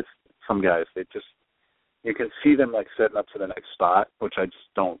while. Some guys, they just you can see them like setting up for the next spot, which I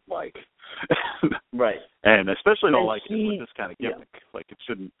just don't like. Right. And especially don't like it with this kind of gimmick. Like, it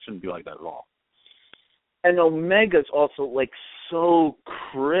shouldn't be like that at all. And Omega's also like so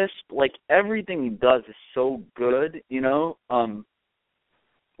crisp. Like, everything he does is so good.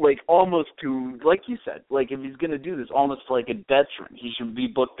 Like, almost to, like you said, like, if he's gonna do this, almost like a detriment. He should be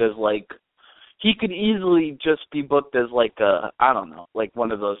booked as like. He could easily just be booked as like I don't know, like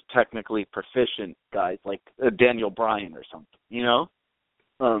one of those technically proficient guys, like Daniel Bryan or something,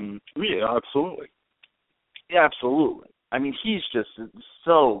 Yeah, absolutely. Yeah, absolutely. I mean, he's just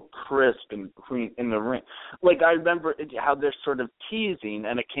so crisp and clean in the ring. Like, I remember how they're sort of teasing,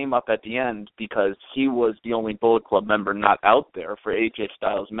 and it came up at the end because he was the only Bullet Club member not out there for AJ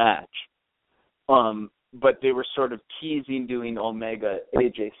Styles' match. But they were sort of teasing doing Omega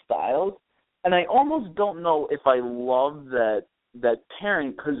AJ Styles. And I almost don't know if I love that pairing,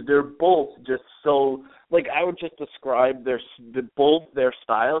 because they're both just so, like, I would just describe both their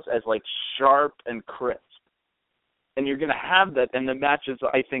styles as like sharp and crisp. And you're going to have that, and the match is,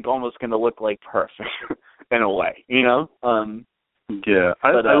 I think, almost going to look like perfect in a way, Yeah,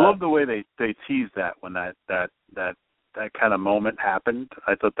 I love the way they teased that when that kind of moment happened.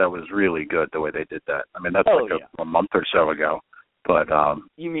 I thought that was really good the way they did that. I mean, that's a month or so ago. But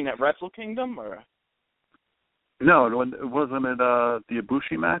you mean at Wrestle Kingdom, or? No, it wasn't it the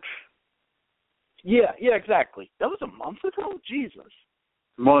Ibushi match? Yeah, exactly. That was a month ago? Jesus.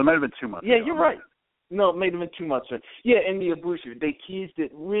 Well, it might have been 2 months ago. Yeah, you're right. No, it might have been 2 months ago. Yeah, in the Ibushi, they teased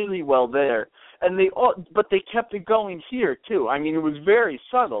it really well there, and but they kept it going here too. I mean, it was very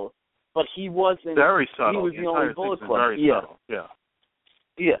subtle, but he wasn't. Very subtle. He was the only Bullet Club. Very subtle. Yeah.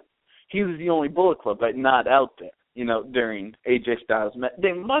 Yeah, he was the only Bullet Club, but not out there. During AJ Styles' match.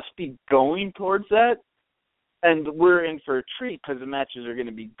 They must be going towards that, and we're in for a treat because the matches are going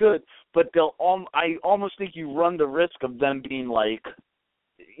to be good, but I almost think you run the risk of them being like,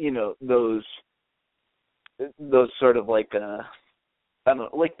 those sort of like, I don't know,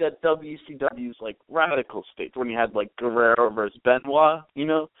 like that WCW's like radical state when you had like Guerrero versus Benoit,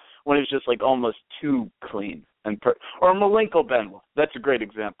 when it's just like almost too clean. Or Malenko Benoit. That's a great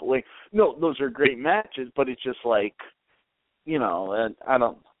example. Like, no, those are great matches, but it's just like, and I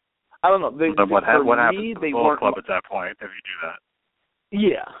don't know. What happens to the Bullet Club at that point if you do that?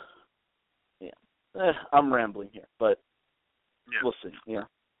 Yeah. I'm rambling here, but we'll see. Yeah.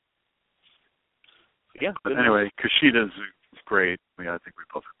 Yeah. But anyway, Kushida's great. I think we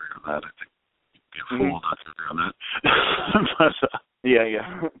both agree on that. I think you'd be a fool not to agree on that.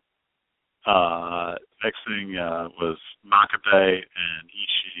 Yeah. Next thing was Makabe and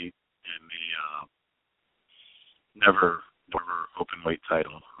Ishii in the never openweight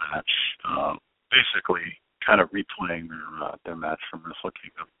title match. Basically, kind of replaying their match from Wrestle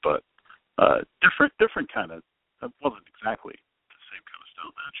Kingdom, but different kind of. It wasn't exactly the same kind of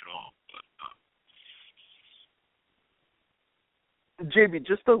style match at all. But JB,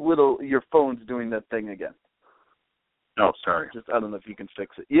 just a little. Your phone's doing that thing again. Oh, sorry. I don't know if you can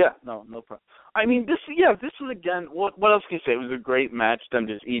fix it. Yeah, no problem. I mean, this was again. What else can you say? It was a great match. Them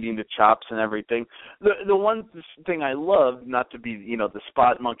just eating the chops and everything. The one thing I loved, not to be the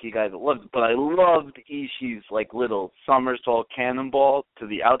spot monkey guy that loved it, but I loved Ishii's like little somersault cannonball to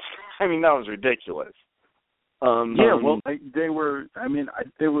the outside. I mean, that was ridiculous. They were. I mean,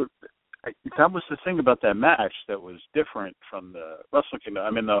 they were. That was the thing about that match that was different from the Wrestle Kingdom. I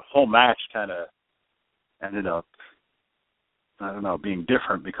mean, the whole match kind of ended up, I don't know, being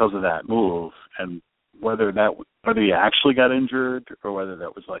different because of that move, and whether he actually got injured or whether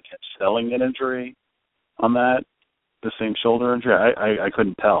that was like him selling an injury on that, the same shoulder injury, I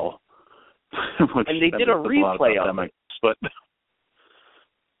couldn't tell. And they did a replay of it. But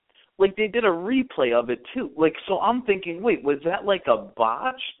like, they did a replay of it, too. Like, so I'm thinking, wait, was that like a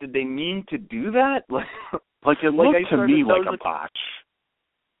botch? Did they mean to do that? Like it looked to me like a botch.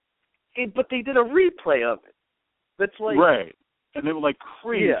 But they did a replay of it. That's like... Right. And they were like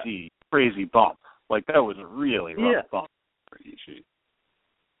crazy bump. Like, that was a really rough bump for Ishii.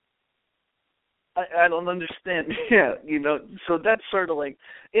 I don't understand. Yeah, so that's sort of like,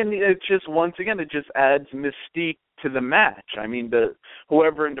 and it just, once again, it just adds mystique to the match. I mean,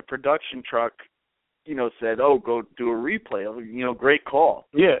 whoever in the production truck, said, "Oh, go do a replay." Great call.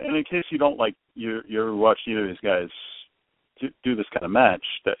 Yeah, and in case you don't like, you're watching either of these guys do this kind of match.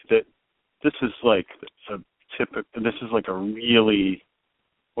 That this is like this is like a really,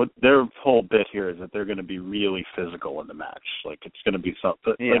 what their whole bit here is that they're going to be really physical in the match. Like, it's going to be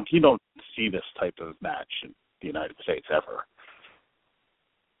something like you don't see this type of match in the United States ever.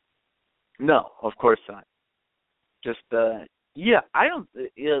 No, of course not. Just I don't.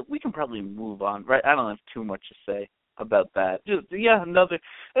 We can probably move on, right? I don't have too much to say about that. Just another.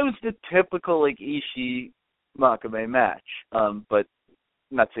 It was the typical like Ishii Makabe match. But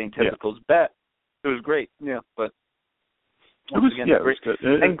I'm not saying typical is bad. It was great. Yeah, but. It was good.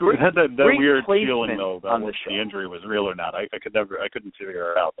 It had that weird feeling though about if the injury was real or not. I couldn't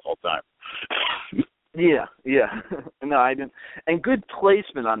figure it out the whole time. Yeah. No, I didn't. And good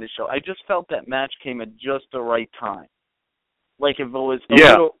placement on the show. I just felt that match came at just the right time. Like, if it was a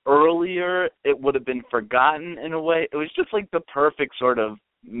little earlier, it would have been forgotten in a way. It was just like the perfect sort of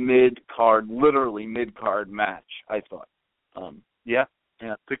literally mid-card match, I thought. Yeah.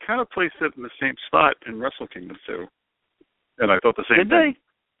 They kind of placed it in the same spot in Wrestle Kingdom too. And I thought the same thing. Did they?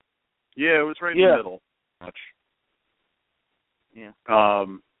 Yeah, it was right in the middle. Much. Yeah.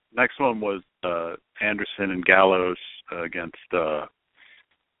 Next one was Anderson and Gallows against Taven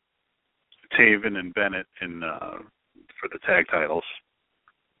and Bennett for the tag titles.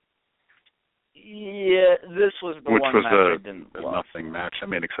 Yeah, this was the which one was match I didn't love. Nothing match. I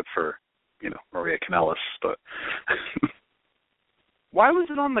mean, except for Maria Kanellis, but. Why was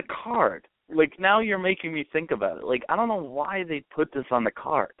it on the card? Like, now you're making me think about it. Like, I don't know why they put this on the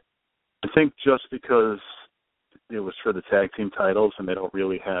card. I think just because it was for the tag team titles and they don't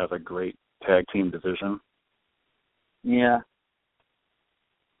really have a great tag team division. Yeah.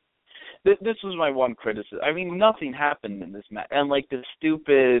 This was my one criticism. I mean, nothing happened in this match. And, like, the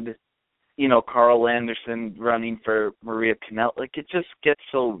stupid, Carl Anderson running for Maria Kanellis, like, it just gets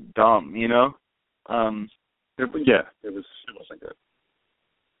so dumb, It wasn't good.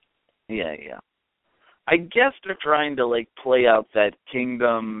 Yeah. I guess they're trying to, like, play out that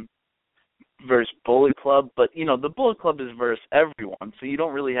Kingdom versus Bullet Club, but, the Bullet Club is versus everyone, so you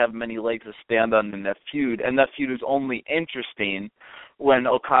don't really have many legs to stand on in that feud, and that feud is only interesting when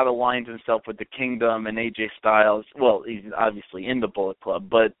Okada lines himself with the Kingdom and AJ Styles. Well, he's obviously in the Bullet Club,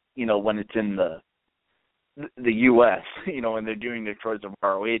 but, when it's in the U.S., when they're doing their tours of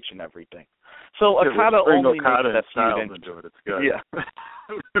ROH and everything. So Okada only makes that feud into it. It's good. Yeah.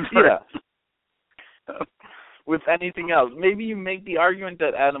 Yeah. With anything else, maybe you make the argument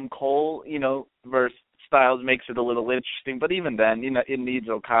that Adam Cole, versus Styles makes it a little interesting, but even then, it needs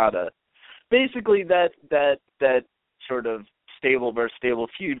Okada. Basically, that sort of stable versus stable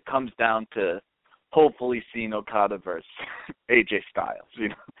feud comes down to hopefully seeing Okada versus AJ Styles,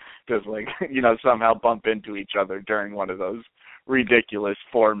 just like, somehow bump into each other during one of those ridiculous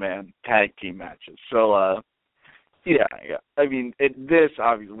 4-man tag team matches. So, yeah. I mean, this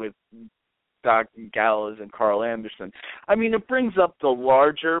obviously with Doc Gallows and Carl Anderson. I mean, it brings up the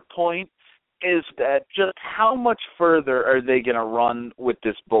larger point is that just how much further are they going to run with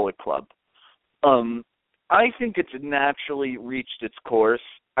this Bullet Club? I think it's naturally reached its course.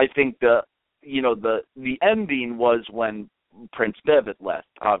 I think the ending was when Prince Devitt left,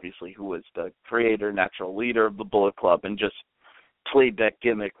 obviously, who was the creator, natural leader of the Bullet Club, and just played that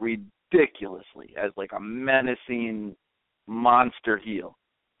gimmick ridiculously as like a menacing monster heel.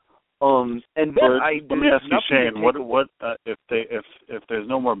 And then let me ask you, Shane, what if there's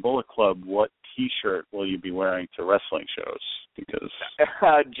no more Bullet Club, what T-shirt will you be wearing to wrestling shows? Because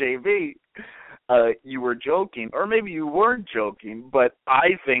JB, you were joking, or maybe you weren't joking, but I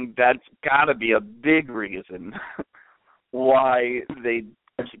think that's got to be a big reason why they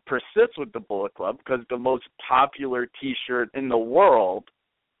persist with the Bullet Club because the most popular T-shirt in the world,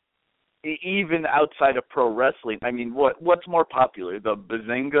 even outside of pro wrestling. I mean, what's more popular, the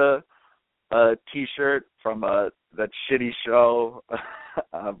Bazinga T-shirt from that shitty show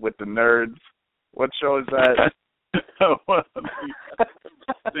with the nerds? What show is that? Bazinga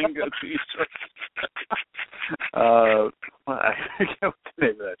T-shirt. I forget what the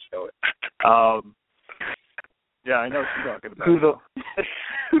name of that show is. Yeah, I know what you're talking about.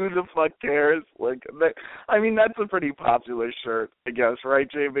 Who the fuck cares? Like, I mean, that's a pretty popular shirt, I guess, right,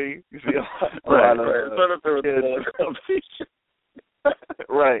 JB? You see a lot of kids.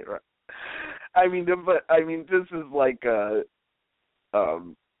 Right. I mean, this is like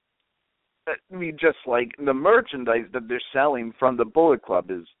just like the merchandise that they're selling from the Bullet Club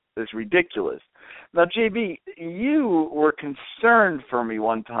is ridiculous. Now, JB, you were concerned for me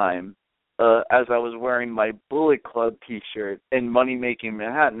one time as I was wearing my Bullet Club T-shirt in Money Making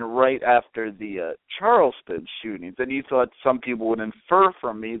Manhattan right after the Charleston shootings, and you thought some people would infer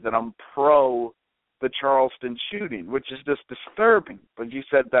from me that I'm pro the Charleston shooting, which is just disturbing. But you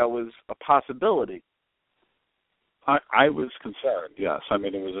said that was a possibility. I was concerned. Yes, I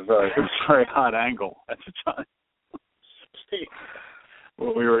mean it was a very hot angle at the time.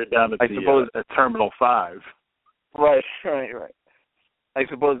 When we were down at Terminal 5. Right. I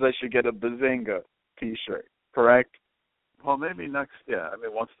suppose I should get a Bazinga T-shirt, correct? Well, maybe next, I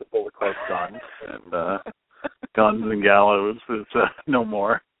mean, once the Bullet Club's done and Guns and Gallows is no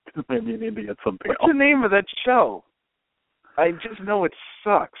more, maybe you need to get something else. What's the name of that show? I just know it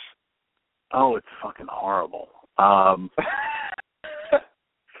sucks. Oh, it's fucking horrible.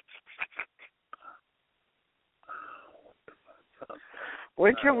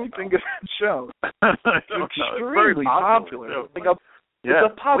 Why can't we think of that show? It's extremely popular. It's a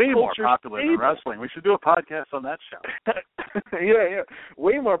pop way more popular than wrestling. We should do a podcast on that show. Yeah.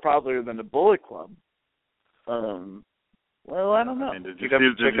 Way more popular than the Bullet Club. Well, I don't know. I mean, did you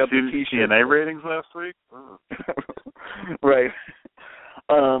see the TNA ratings last week? Oh. Right.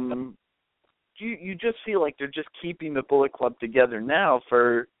 You just feel like they're just keeping the Bullet Club together now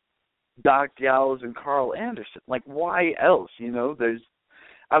for Doc Gallows and Carl Anderson. Like, why else? You know,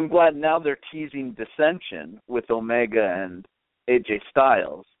 I'm glad now they're teasing dissension with Omega and AJ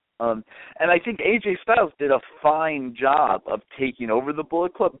Styles. And I think AJ Styles did a fine job of taking over the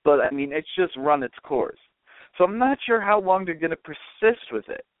Bullet Club, but, I mean, it's just run its course. So I'm not sure how long they're going to persist with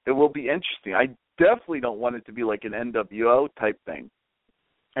it. It will be interesting. I definitely don't want it to be like an NWO type thing.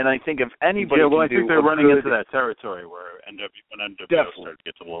 And I think if anybody I think they're running into that territory where when NWO started to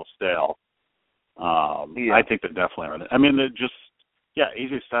get a little stale. I think they're definitely running. I mean,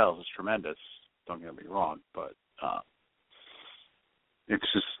 AJ Styles is tremendous. Don't get me wrong, but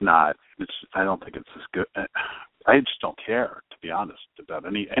it's just not. I don't think it's as good. I just don't care, to be honest, about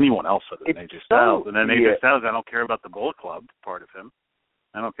anyone else other than AJ Styles. And then AJ Styles, I don't care about the Bullet Club part of him.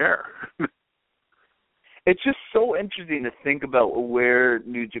 I don't care. It's just so interesting to think about where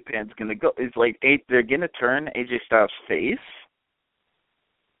New Japan's going to go. It's like they're going to turn AJ Styles' face?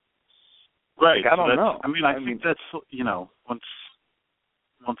 Right. Like, I don't know. I mean, I think that's, once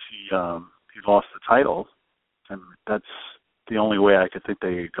he lost the title, and that's the only way I could think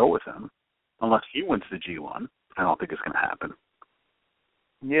they could go with him. Unless he wins the G1, I don't think it's going to happen.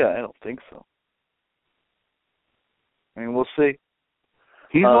 Yeah, I don't think so. I mean, we'll see.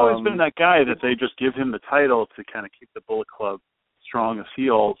 He's always been that guy that they just give him the title to kind of keep the Bullet Club strong as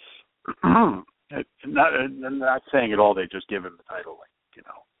heels. I'm not saying at all they just give him the title,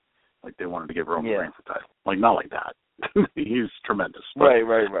 like they wanted to give Roman Reigns the title. Like, not like that. He's tremendous. But,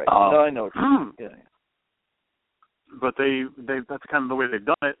 right. No, I know. Yeah. But that's kind of the way they've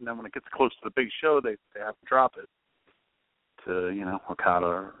done it, and then when it gets close to the big show, they have to drop it to,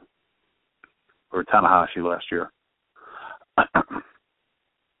 Okada or Tanahashi last year.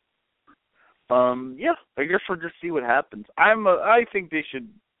 I guess we'll just see what happens. I think they should.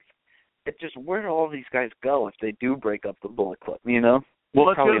 It just, where do all these guys go if they do break up the Bullet Club? Well,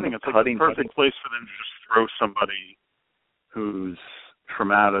 that's the other thing. It's like the perfect place for them to just throw somebody who's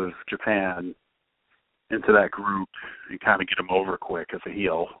from out of Japan into that group and kind of get them over quick as a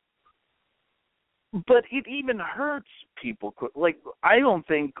heel. But it even hurts people. Like, I don't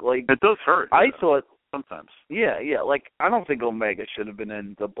think, like... It does hurt. I thought... Sometimes. Yeah. Like, I don't think Omega should have been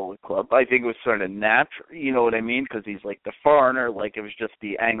in the Bullet Club. I think it was sort of natural, you know what I mean? Because he's, like, the foreigner. Like, it was just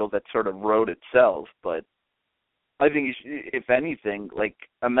the angle that sort of wrote itself. But I think, if anything, like,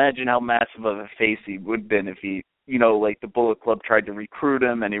 imagine how massive of a face he would have been if he, like, the Bullet Club tried to recruit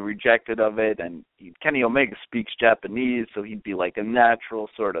him and he rejected of it. And Kenny Omega speaks Japanese, so he'd be, like, a natural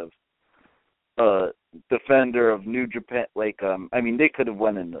sort of defender of New Japan. Like, I mean, they could have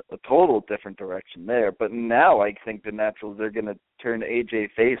went in a total different direction there, but now I think the Naturals are going to turn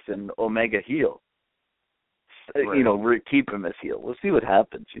AJ face and Omega heel. Right. You know, keep him as heel. We'll see what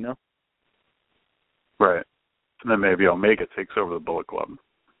happens, you know? Right. And then maybe Omega takes over the Bullet Club.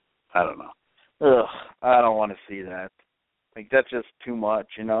 I don't know. Ugh, I don't want to see that. Like, that's just too much,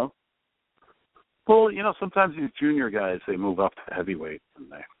 you know? Well, you know, sometimes these junior guys, they move up to heavyweight,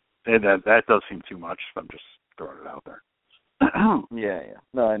 and that does seem too much. I'm just throwing it out there. Yeah.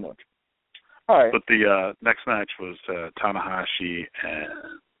 No, I know. All right. But the next match was Tanahashi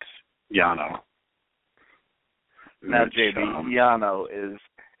and Yano. Now, JB, Yano is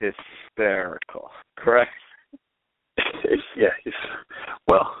hysterical, correct? Yeah.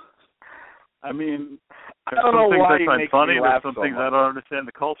 Well, I mean, I don't know why I find funny. There's some things I don't understand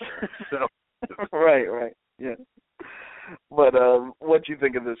the culture. So. Right. Yeah. But what do you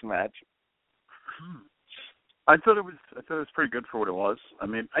think of this match? I thought it was pretty good for what it was. I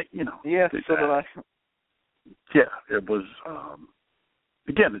mean, Yeah, so did I. Yeah, it was.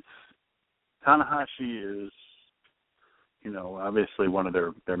 Again, it's Tanahashi is, you know, obviously one of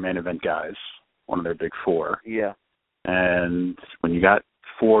their main event guys, one of their big four. Yeah. And when you got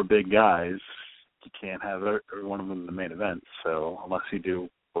four big guys, you can't have every one of them in the main event. So unless you do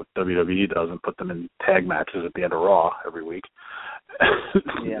what WWE does and put them in tag matches at the end of Raw every week,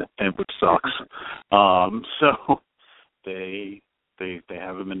 yeah, and which sucks. So they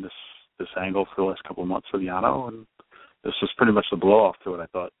have him in this angle for the last couple of months with Yano, and this was pretty much the blow off to it, I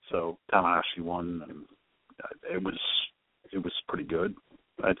thought. So Tanahashi won, and it was pretty good,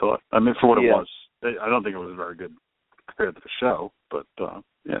 I thought. I mean, for what it was, I don't think it was very good compared to the show, but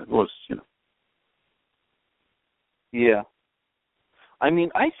it was, you know. Yeah. I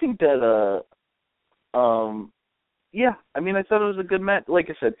mean, I think that, I mean, I thought it was a good match. Like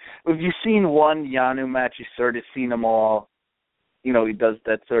I said, if you've seen one Yano match, you've sort of seen them all. You know, he does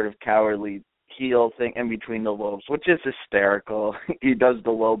that sort of cowardly heel thing in between the lobes, which is hysterical. He does the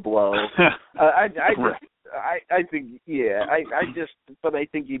low blow. I think, but I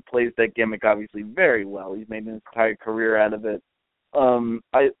think he plays that gimmick obviously very well. He's made an entire career out of it.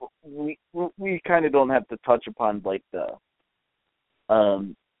 We kind of don't have to touch upon like the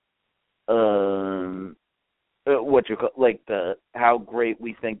what you call, like the how great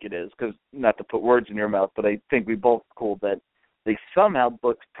we think it is, because not to put words in your mouth, but I think we both cool that they somehow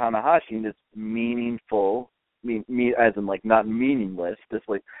booked Tanahashi in this meaningful, as in like not meaningless, this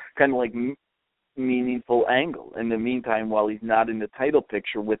like kind of like meaningful angle in the meantime while he's not in the title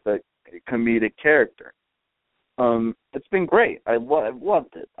picture with a comedic character. It's been great. I've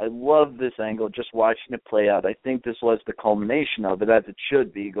loved it. I love this angle, just watching it play out. I think this was the culmination of it, as it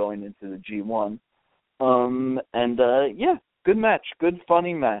should be, going into the G1. Good match. Good,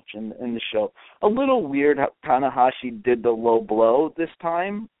 funny match in the show. A little weird how Tanahashi did the low blow this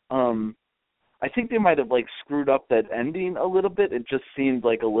time. I think they might have, like, screwed up that ending a little bit. It just seemed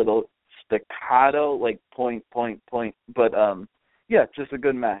like a little staccato, like point. But, just a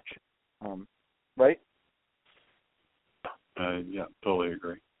good match. Right? Yeah, totally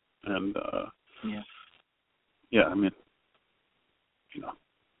agree. And I mean, you know,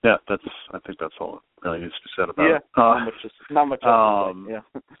 I think that's all that really needs to be said about it. Not much else to say. Yeah.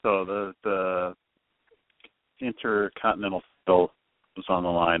 So the Intercontinental title was on the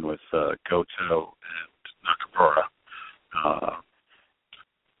line with Goto and Nakamura,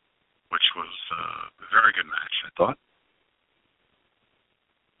 which was a very good match, I thought.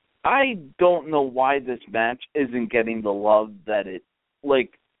 I don't know why this match isn't getting the love that it,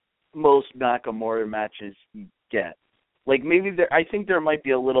 like, most Nakamura matches get. Like, maybe I think there might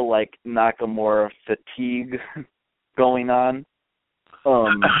be a little, like, Nakamura fatigue going on. I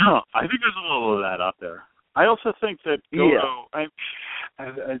think there's a little of that out there. I also think that Goto, I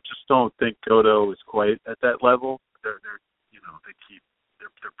just don't think Goto is quite at that level. They're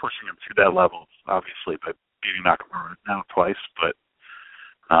pushing him to that level, obviously, by beating Nakamura now twice, but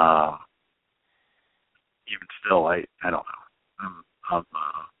even still, I don't know. I'm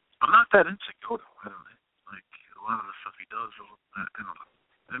not that into Goto. I don't know. Like, a lot of the stuff he does, I don't know.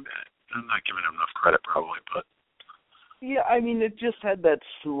 I'm not giving him enough credit, probably, but. Yeah, I mean, it just had that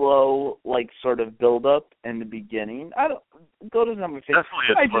slow, like, sort of build-up in the beginning. Goto's not my favorite.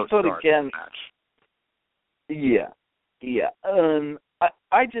 Definitely a slow start match. Yeah.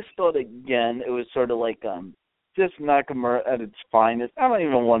 I just thought, again, it was sort of like, just Nakamura at its finest. I don't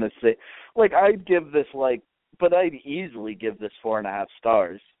even want to say, like, I'd give this, like, but I'd easily give this 4.5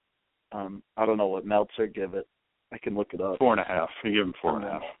 stars. I don't know what Meltzer give it. I can look it up. 4.5. He gave him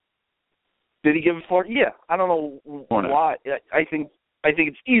 4.5. Did he give it 4? Yeah. I don't know why. I think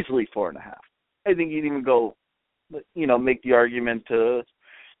it's easily 4.5. I think you'd even go, make the argument to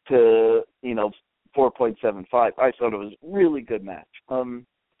 4.75. I thought it was a really good match.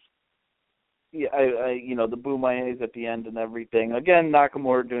 Yeah, the Boomayes at the end and everything. Again,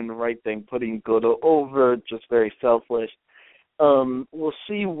 Nakamura doing the right thing, putting Goto over, just very selfless. We'll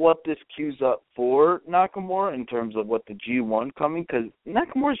see what this cues up for Nakamura in terms of what the G1 coming, because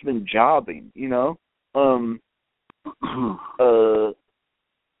Nakamura's been jobbing,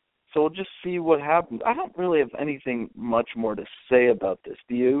 So we'll just see what happens. I don't really have anything much more to say about this.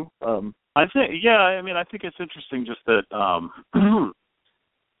 Do you? I think it's interesting just that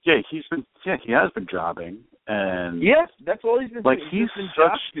he has been jobbing, and yes, that's all he's been like doing.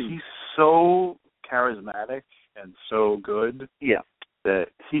 he's so charismatic and so good that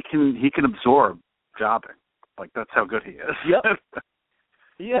he can absorb jobbing. Like, that's how good he is. Yep.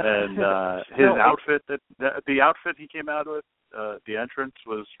 Yeah. And his outfit, the outfit he came out with, the entrance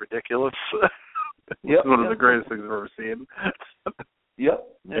was ridiculous. One of the greatest things I've ever seen.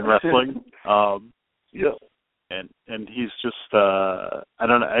 In wrestling. And he's just I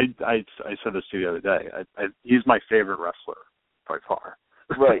don't know. I said this to you the other day. He's my favorite wrestler by far.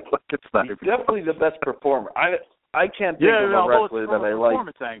 Right. Like, it's not he's definitely the best performer. I can't think of a wrestler that I like.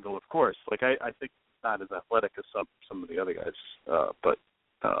 Performance angle, of course. Like, I think he's not as athletic as some of the other guys, but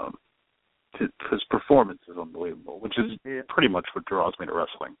his performance is unbelievable, which is pretty much what draws me to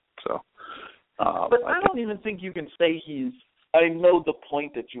wrestling. So, but I don't even think you can say he's. I know the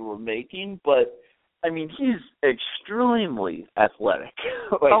point that you were making, but I mean, he's extremely athletic.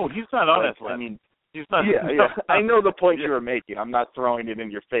 He's not unathletic. I mean, he's not. Yeah. I know the point you were making. I'm not throwing it in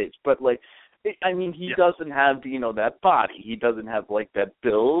your face, but he doesn't have that body. He doesn't have that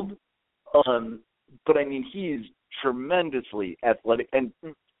build. But I mean, he's tremendously athletic and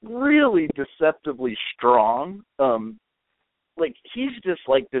really deceptively strong. He's just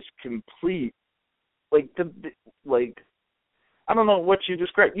this complete, I don't know what you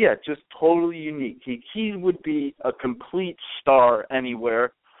describe. Yeah, just totally unique. He would be a complete star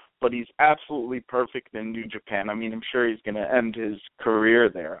anywhere, but he's absolutely perfect in New Japan. I mean, I'm sure he's going to end his career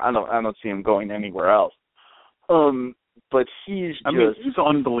there. I don't see him going anywhere else. But he's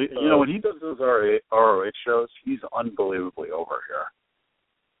unbelievable. When he does those ROH shows, he's unbelievably over here.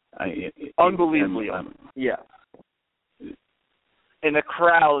 Unbelievably over. Yeah. In a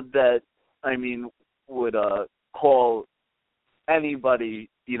crowd that, would call anybody,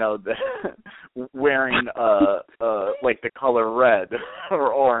 wearing the color red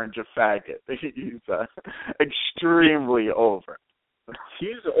or orange a faggot. He's extremely over.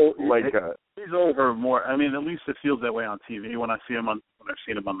 He's over more. I mean, at least it feels that way on TV. When I've seen him on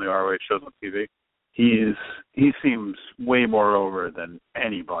the ROH shows on TV, he seems way more over than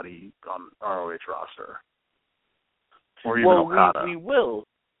anybody on ROH roster, or even Okada. We will,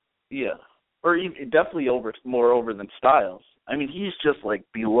 yeah, or even, definitely more over than Styles. I mean, he's just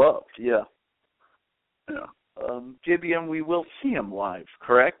beloved, yeah. JBM, we will see him live,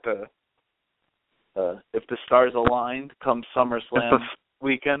 correct? If the stars aligned come SummerSlam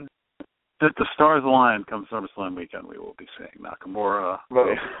weekend. If the stars aligned come SummerSlam weekend, we will be seeing Nakamura.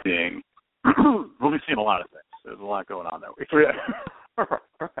 Right. We'll be seeing a lot of things. There's a lot going on that weekend. Yeah.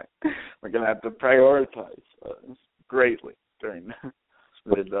 Right. We're going to have to prioritize greatly during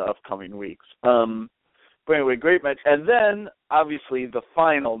the upcoming weeks. But anyway, great match. And then, obviously, the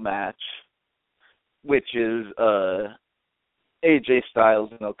final match, which is AJ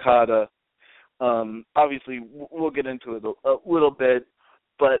Styles and Okada. Obviously, we'll get into it a little bit.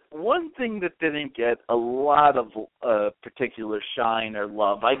 But one thing that didn't get a lot of particular shine or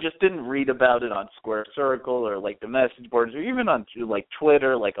love, I just didn't read about it on Square Circle or the message boards or even on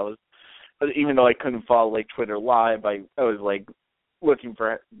Twitter. Even though I couldn't follow Twitter Live, I was looking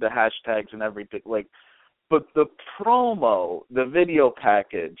for the hashtags and everything. But the promo, the video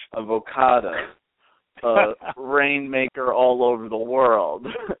package of Okada, Rainmaker all over the world,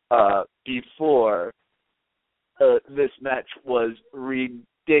 before this match was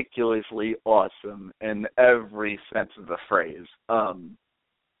ridiculously awesome in every sense of the phrase. Some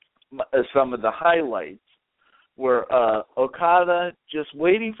of the highlights were Okada just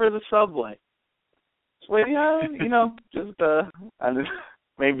waiting for the subway. Just waiting,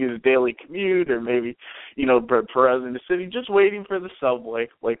 maybe the daily commute, or maybe, Perez in the city, just waiting for the subway,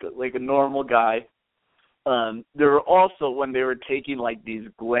 like a normal guy. There were also, when they were taking these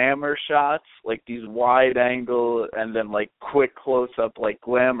glamour shots, these wide angle and then quick close up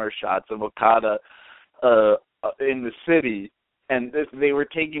glamour shots of Okada in the city, and they were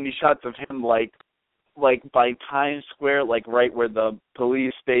taking these shots of him by Times Square, right where the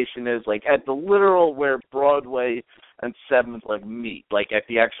police station is, at the literal where Broadway and 7's like meat, like at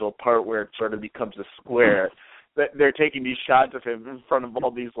the actual part where it sort of becomes a square. They're taking these shots of him in front of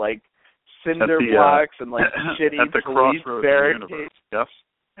all these like cinder blocks and like shitty at the police crossroads barricades. of the universe. Yes.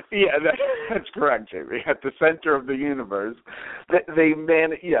 Yeah, that's correct, Jamie. At the center of the universe,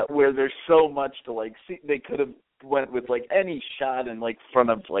 where there's so much to like see. They could have went with like any shot in like front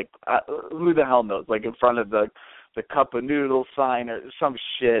of like who the hell knows, like in front of the cup of noodle sign or some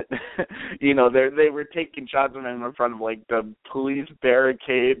shit. They were taking shots of him in front of like the police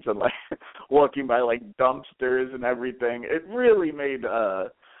barricades and like walking by like dumpsters and everything. It really made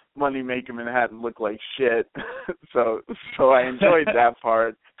Money Maker Manhattan look like shit. so I enjoyed that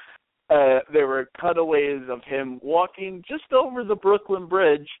part. There were cutaways of him walking just over the Brooklyn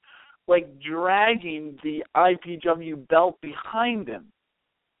Bridge, like dragging the IPW belt behind him,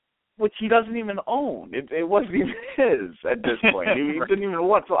 which he doesn't even own. It wasn't even his at this point. He didn't even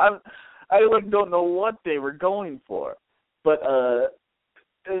want. So I don't know what they were going for. But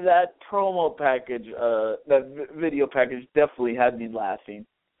that promo package, that video package, definitely had me laughing.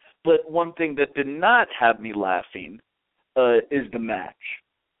 But one thing that did not have me laughing is the match,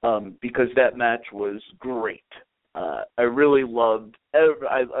 because that match was great. I really loved.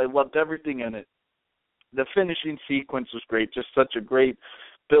 I loved everything in it. The finishing sequence was great. Just such a great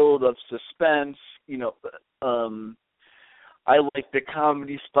build of suspense. I like the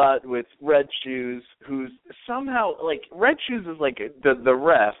comedy spot with Red Shoes, who's somehow like Red Shoes is like the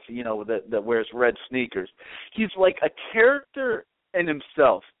ref, that wears red sneakers. He's like a character in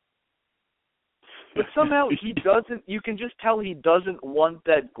himself. But somehow he doesn't. You can just tell he doesn't want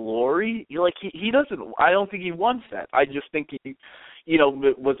that glory. He doesn't. I don't think he wants that. I just think he,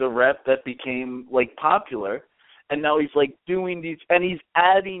 was a rep that became like popular, and now he's like doing these, and he's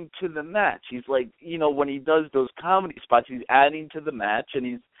adding to the match. He's like, when he does those comedy spots, he's adding to the match, and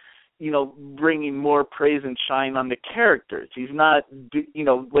he's, bringing more praise and shine on the characters. He's not,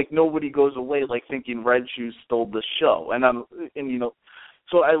 like nobody goes away like thinking Red Shoes stole the show,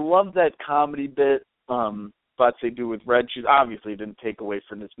 So I love that comedy bit, spots they do with Red Shoes. Obviously, it didn't take away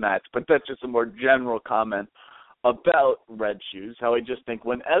from this match, but that's just a more general comment about Red Shoes, how I just think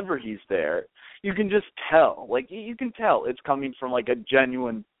whenever he's there, you can just tell. Like, you can tell it's coming from, like, a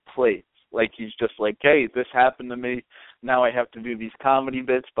genuine place. Like, he's just like, hey, this happened to me. Now I have to do these comedy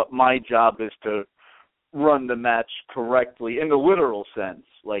bits, but my job is to run the match correctly in the literal sense,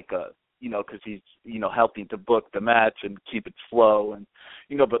 like, because he's, helping to book the match and keep it slow and,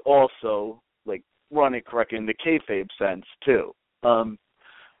 but also, like, run it correctly in the kayfabe sense, too.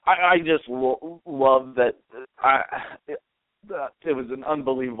 I just love that. It was an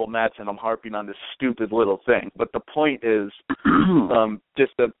unbelievable match, and I'm harping on this stupid little thing. But the point is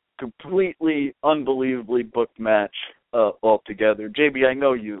just a completely unbelievably booked match altogether. JB, I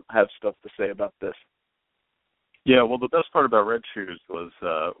know you have stuff to say about this. Yeah, well, the best part about Red Shoes was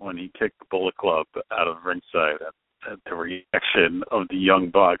when he kicked the Bullet Club out of ringside, and the reaction of the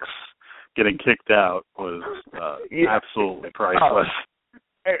Young Bucks getting kicked out was absolutely priceless.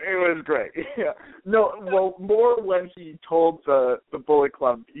 It was great. Yeah. No, well, more when he told the Bullet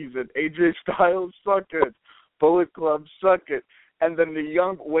Club, he said, AJ Styles, suck it. Bullet Club, suck it. And then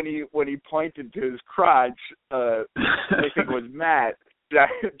when he pointed to his crotch, I think it was Matt, that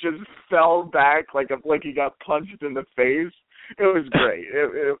just fell back like he got punched in the face. It was great.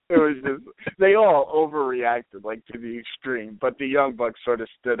 It was just, they all overreacted like to the extreme, but the Young Bucks sort of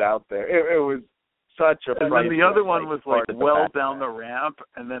stood out there. It was such a. And then the other one was like well down the ramp,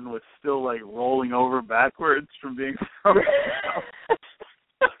 and then was still like rolling over backwards from being thrown down.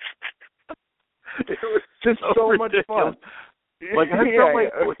 It was just so much fun. Like I felt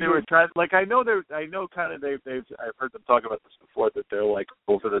like they were trying. Like I know kind of they've I've heard them talk about this before, that they're like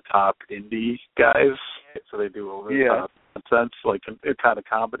over the top indie guys, so they do over the top nonsense, like kind of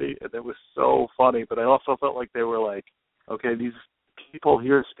comedy, and it was so funny. But I also felt like they were like, okay, these people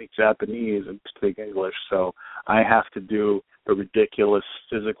here speak Japanese and speak English, so I have to do a ridiculous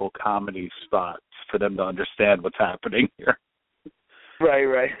physical comedy spot for them to understand what's happening here.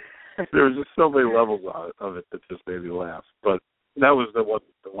 Right. There was just so many levels of it that just made me laugh. But that was the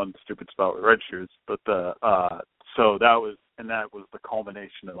one stupid spot with Red Shoes. But so that was the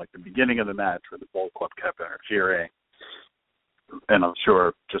culmination of like the beginning of the match where the Bullet Club kept interfering, and I'm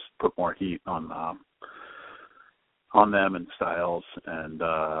sure just put more heat on them and Styles, and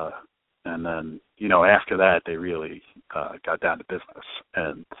then after that they really got down to business,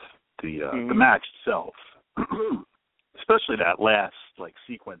 and the match itself. Especially that last like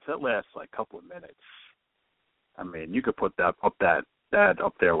sequence, that last like couple of minutes. I mean, you could put that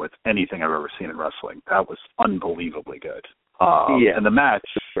up there with anything I've ever seen in wrestling. That was unbelievably good. And the match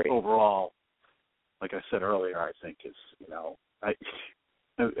overall, like I said earlier, I think is,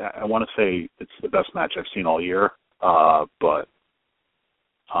 I want to say it's the best match I've seen all year, but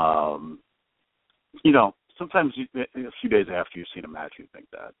sometimes a few days after you've seen a match, you think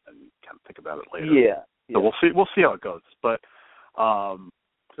that, and you kind of think about it later. Yeah. So we'll see how it goes. But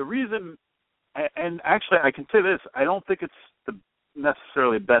the reason, and actually I can say this, I don't think it's the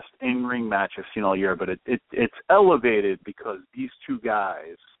necessarily best in-ring match I've seen all year, but it's elevated because these two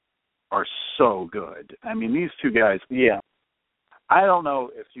guys are so good. I mean, these two guys. Yeah. I don't know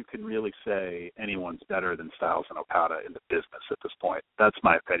if you can really say anyone's better than Styles and Okada in the business at this point. That's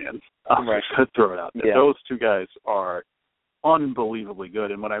my opinion. I'm Right. just going to throw it out there. Yeah. Those two guys are unbelievably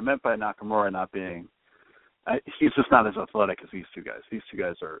good. And what I meant by Nakamura not being, he's just not as athletic as these two guys. These two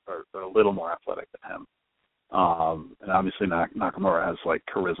guys are a little more athletic than him. And obviously Nakamura has like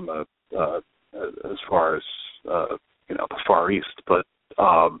charisma as far as the Far East, but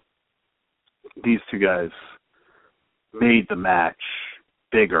these two guys made the match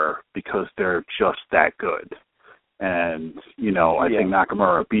bigger because they're just that good. And I think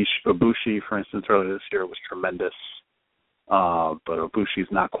Nakamura Ibushi, for instance, earlier this year was tremendous. But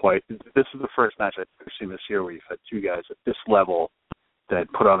Ibushi's not quite. This is the first match I've seen this year where you've had two guys at this level that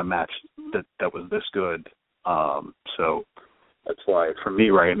put on a match that was this good. So that's why, for me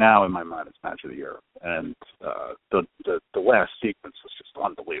right now, in my mind, it's match of the year. And the last sequence was just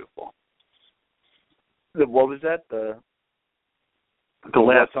unbelievable. What was that? The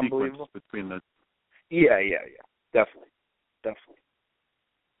last sequence between the. Yeah, definitely.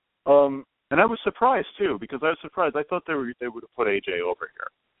 And I was surprised too, because I thought they would have put AJ over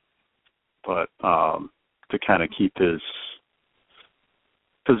here, but to kind of keep his.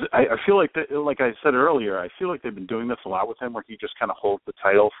 Because I feel like, like I said earlier, I feel like they've been doing this a lot with him, where he just kind of holds the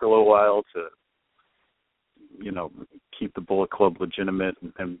title for a little while to, keep the Bullet Club legitimate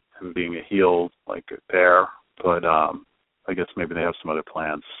and him being a heel like there. But I guess maybe they have some other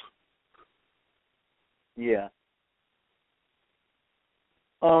plans. Yeah.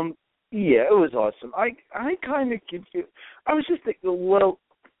 Yeah, it was awesome. I kind of confused. I was just thinking, well,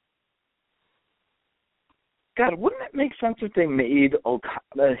 God, wouldn't it make sense if they made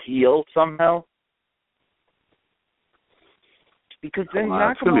Okada heel somehow? Because then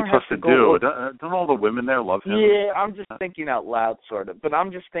it's going to be tough to do. Don't all the women there love him? Yeah, I'm just thinking out loud, sort of. But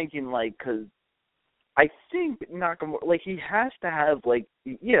I'm just thinking, because I think Nakamura, he has to have,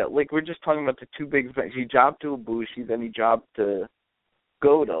 we're just talking about the two big things. He jobbed to Ibushi, then he jobbed to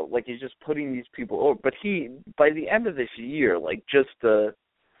Goto. He's just putting these people over. But by the end of this year,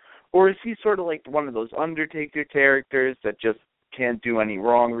 or is he sort of like one of those Undertaker characters that just can't do any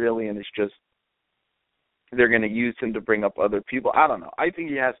wrong, really, and it's just they're going to use him to bring up other people? I don't know. I think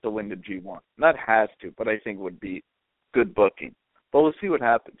he has to win the G1. Not has to, but I think it would be good booking. But we'll see what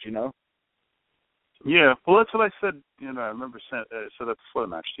happens, Yeah, well, that's what I said. I remember saying so that's the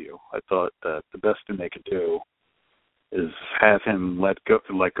match to you. I thought that the best thing they could do is have him let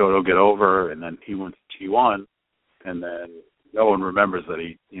Goto get over, and then he wins G1, and then no one remembers that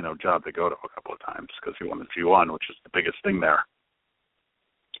he, jobbed to Goto a couple of times because he won the G1, which is the biggest thing there.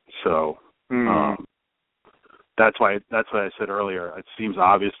 So that's why I said earlier, it seems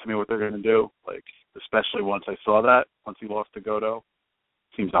obvious to me what they're going to do. Especially once I saw that, once he lost to Goto,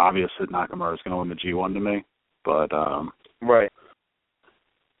 it seems obvious that Nakamura is going to win the G1 to me. But right.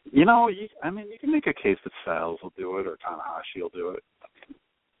 You can make a case that Styles will do it or Tanahashi will do it.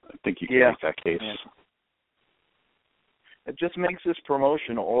 I think you can make that case. Yeah. It just makes this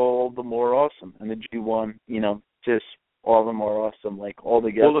promotion all the more awesome. And the G1, just all the more awesome, all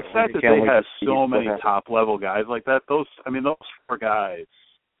together. Well, the fact that they have so many top-level guys like that, those four guys,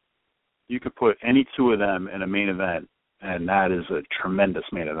 you could put any two of them in a main event, and that is a tremendous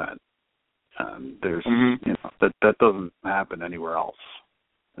main event. There's, that doesn't happen anywhere else.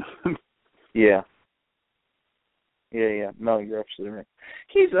 Yeah. No, you're absolutely right.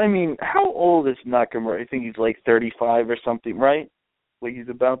 How old is Nakamura? I think he's 35 or something, right? He's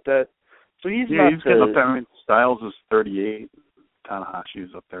about that. So he's not. He's getting up there. Styles is 38. Tanahashi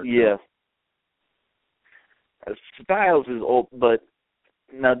is up there. Yeah. Styles is old, but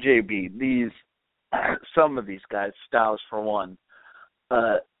now JB, some of these guys, Styles for one,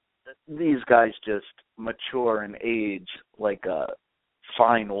 these guys just mature in age like a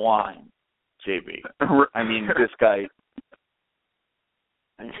fine wine. JB. This guy.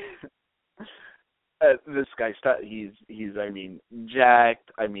 This guy, he's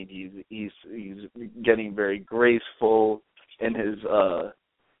jacked. He's getting very graceful in his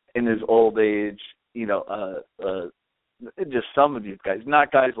old age. Just some of these guys,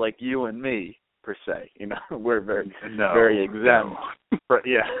 not guys like you and me per se. We're very exempt.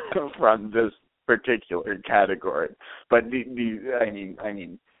 From just particular category. But I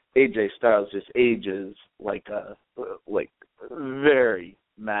mean, AJ Styles just ages like very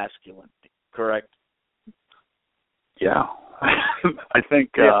masculine, correct? Yeah, I think.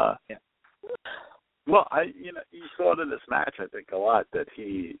 Yeah. Well, you saw it in this match. I think a lot that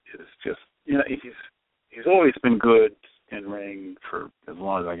he is just, he's always been good in ring for as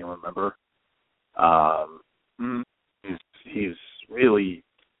long as I can remember. He's really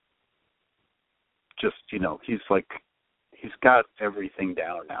just, he's got everything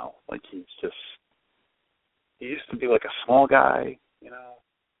down now. Like he used to be like a small guy,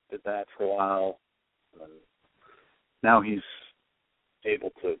 did that for a while. And now he's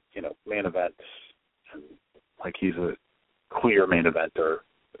able to, main event, and like he's a clear main eventer,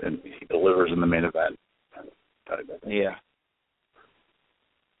 and he delivers in the main event. Yeah.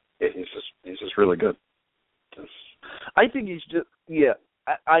 He's just really good. I think he's just,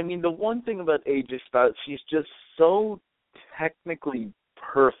 I mean, the one thing about AJ Styles, he's just so technically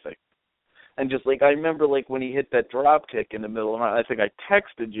perfect. And just like, I remember like when he hit that drop kick in the middle of the round, I think I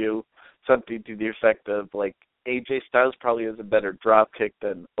texted you something to the effect of like, AJ Styles probably has a better drop kick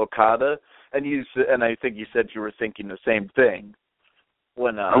than Okada. And I think you said you were thinking the same thing.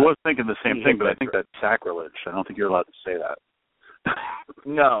 When I was thinking the same thing, but I think that's sacrilege. I don't think you're allowed to say that.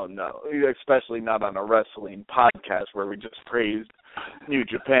 No, especially not on a wrestling podcast where we just praised New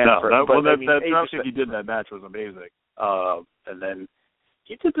Japan. That drop kick he did in that match was amazing. And then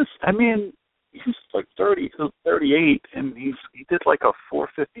he did this. I mean, he's like 38, and he did like a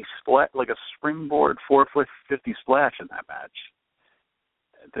 450 splat, like a springboard 450 splash in that match.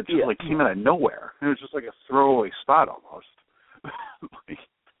 That just like came out of nowhere. It was just like a throwaway spot almost.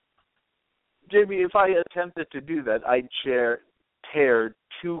 Jamie, if I attempted to do that, I'd tear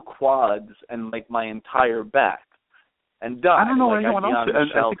 2 quads and like my entire back and die. I don't know like, anyone else.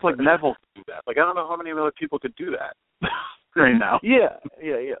 I think like Neville could do that. Like I don't know how many other people could do that right now. Yeah.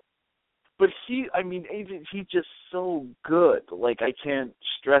 But AJ, he's just so good. Like I can't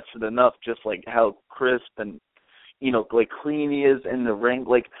stress it enough. Just like how crisp and like clean he is in the ring.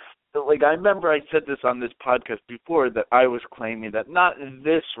 Like I remember I said this on this podcast before that I was claiming that not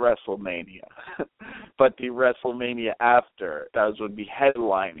this WrestleMania, but the WrestleMania after that would be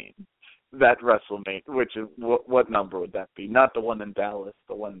headlining that WrestleMania. Which is what number would that be? Not the one in Dallas,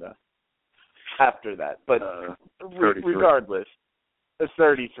 the one after that. But regardless,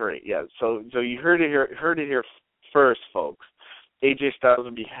 33. Yeah. So you heard it here first, folks. AJ Styles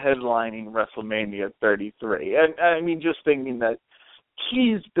would be headlining WrestleMania 33, and I mean just thinking that.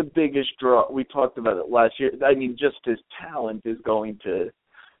 He's the biggest draw. We talked about it last year. I mean, just his talent is going to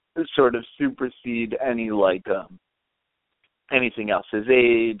sort of supersede anything else. His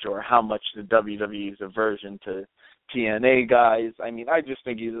age or how much the WWE's aversion to TNA guys. I mean, I just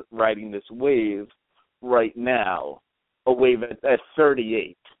think he's riding this wave right now, a wave at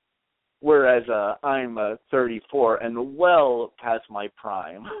 38, whereas I'm 34 and well past my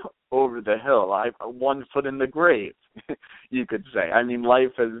prime, over the hill. I'm 1 foot in the grave, you could say. I mean,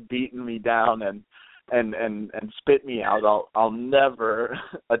 life has beaten me down and spit me out. I'll never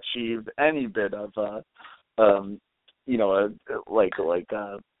achieve any bit of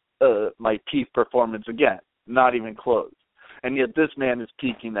my peak performance again. Not even close. And yet this man is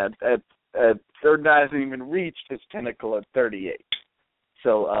peaking at or hasn't even reached his pinnacle at 38.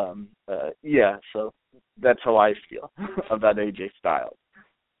 So so that's how I feel about AJ Styles.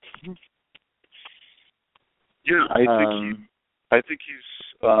 Yeah, I think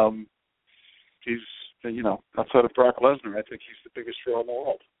he's outside of Brock Lesnar, I think he's the biggest draw in the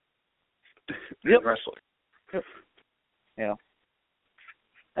world in wrestling. Yep. Yeah.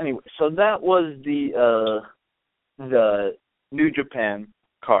 Anyway, so that was the New Japan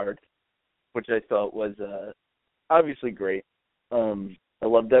card, which I thought was obviously great. I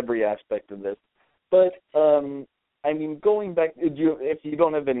loved every aspect of this, but I mean, going back, if you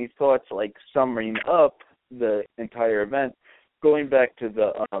don't have any thoughts like summing up the entire event, going back to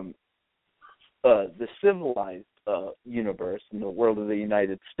the civilized universe in the world of the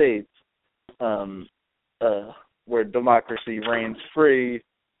United States, where democracy reigns free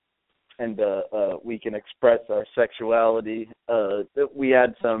and we can express our sexuality, we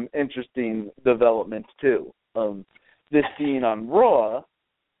had some interesting developments too. This scene on Raw,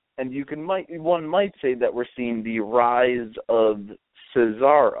 and one might say that we're seeing the rise of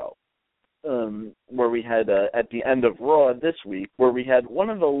Cesaro, where we had at the end of Raw this week, where we had one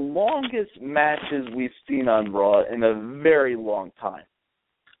of the longest matches we've seen on Raw in a very long time.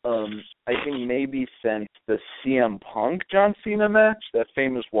 I think maybe since the CM Punk John Cena match, that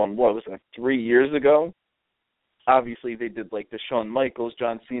famous one, what was it, 3 years ago? obviously they did like the Shawn Michaels,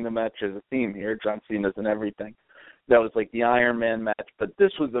 John Cena match as a theme here. John Cena's and everything. That was like the Iron Man match. But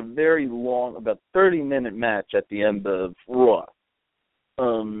this was a very long, about 30-minute match at the end of Raw.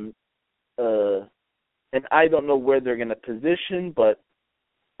 And I don't know where they're going to position, but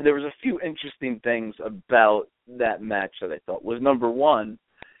there was a few interesting things about that match that I thought was, number one,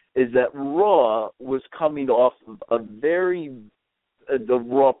 is that Raw was coming off of a very, the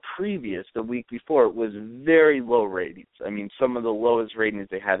Raw previous, the week before, it was very low ratings. I mean, some of the lowest ratings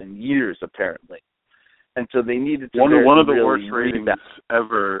they had in years, apparently. And so they needed to one of the really worst ratings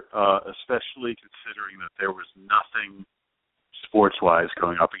ever, especially considering that there was nothing sports-wise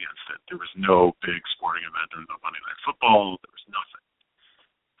going up against it. There was no big sporting event. There was no Monday Night Football. There was nothing.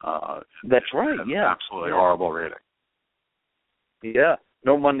 That's right, yeah. Absolutely horrible rating. Yeah,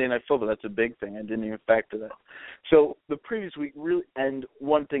 no Monday Night Football. That's a big thing. I didn't even factor that. So the previous week really, and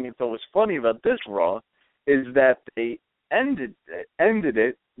one thing I thought was funny about this Raw is that they ended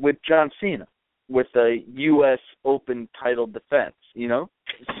it with John Cena with a U.S. Open title defense, you know?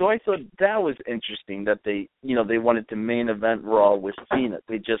 So I thought that was interesting that they wanted to main event Raw with Cena.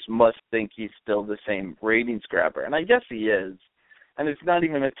 They just must think he's still the same ratings grabber. And I guess he is. And it's not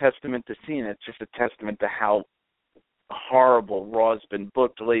even a testament to Cena. It's just a testament to how horrible Raw's been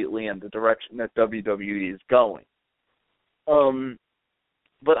booked lately and the direction that WWE is going.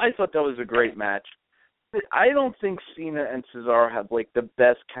 But I thought that was a great match. I don't think Cena and Cesaro have, like, the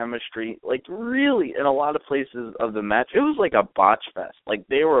best chemistry. Like, really, in a lot of places of the match, it was like a botch fest. Like,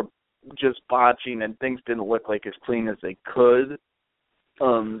 they were just botching, and things didn't look like as clean as they could.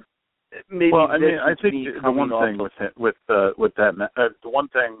 Maybe well, I mean, I think the one thing with the one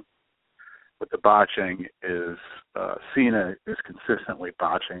thing with the botching is Cena is consistently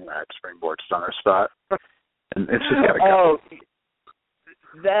botching that springboard stunner spot, and it's just got to go.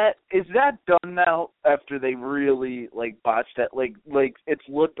 Is that done now after they really like botched that? Like it's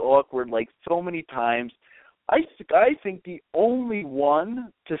looked awkward like so many times. I think the only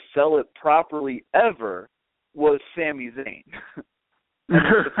one to sell it properly ever was Sami Zayn.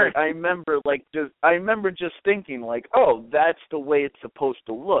 Like, I remember just thinking like, oh, that's the way it's supposed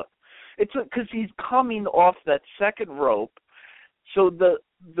to look. It's because he's coming off that second rope, so the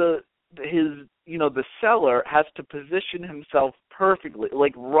seller has to position himself perfectly,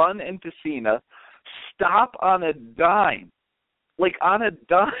 like run into Cena, stop on a dime, like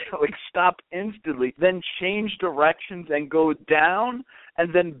stop instantly, then change directions and go down,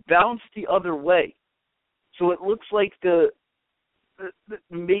 and then bounce the other way. So it looks like the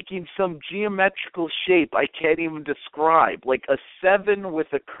making some geometrical shape I can't even describe, like a 7 with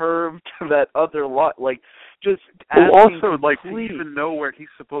a curve to that other lot, like just. Well, also, like, to even know where he's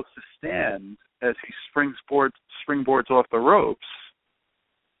supposed to stand as he springboards off the ropes,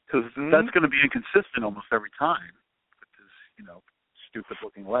 because that's going to be inconsistent almost every time with his,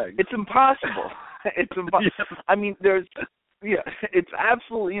 stupid-looking legs. It's impossible. I mean, it's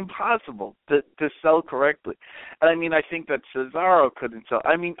absolutely impossible to sell correctly. And I mean, I think that Cesaro couldn't sell.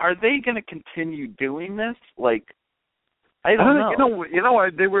 I mean, are they going to continue doing this? Like, I don't know.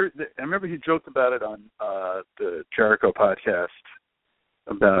 I remember he joked about it on the Jericho podcast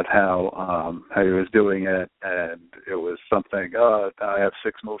about how he was doing it, and it was something, I have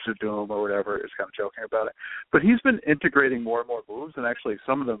 6 moves of doom or whatever. He was kind of joking about it. But he's been integrating more and more moves, and actually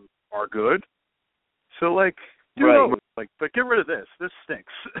some of them are good. So, like, but get rid of this. This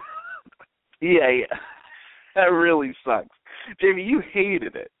stinks. Yeah. That really sucks. Jamie, you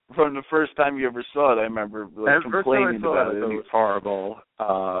hated it from the first time you ever saw it. I remember complaining about it. It was horrible.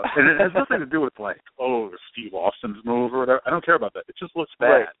 And it has nothing to do with, like, Steve Austin's move or whatever. I don't care about that. It just looks bad.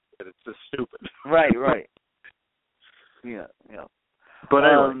 Right. It's just stupid. Right. Yeah. But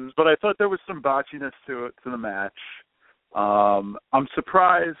anyway, but I thought there was some botchiness to the match. I'm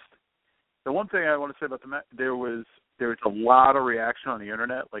surprised. The one thing I want to say about the match, there was a lot of reaction on the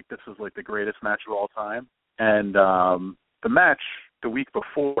internet, like this was like the greatest match of all time. And the match the week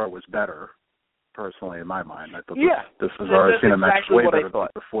before was better, personally, in my mind. I thought this was our Cena match way better than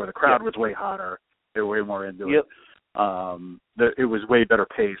before. The crowd was way hotter. They were way more into it. It was way better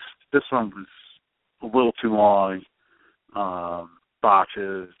paced. This one was a little too long,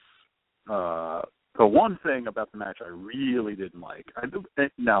 botches. The one thing about the match I really didn't like,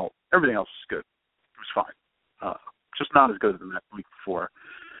 now everything else was good. It was fine. Just not as good as the match the week before.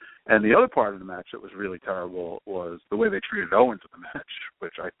 And the other part of the match that was really terrible was the way they treated Owens in the match,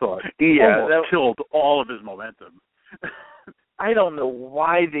 which I thought almost killed all of his momentum. I don't know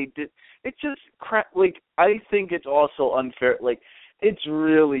why they did. It just like, I think it's also unfair. Like, it's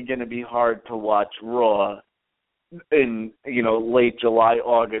really going to be hard to watch Raw in late July,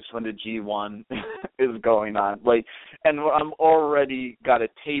 August when the G1 is going on. And I'm already got a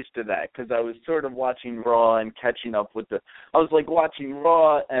taste of that because I was sort of watching Raw and catching up with I was watching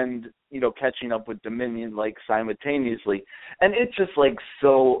Raw and catching up with Dominion simultaneously, and it's just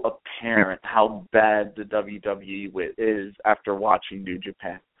so apparent how bad the WWE is after watching New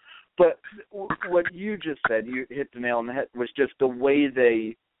Japan. But what you just said, you hit the nail on the head, was just the way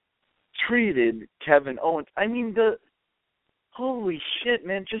they treated Kevin Owens. I mean, holy shit,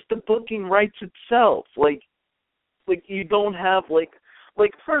 man, just the booking rights itself. You don't have,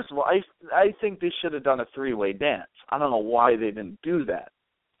 first of all, I think they should have done a three-way dance. I don't know why they didn't do that.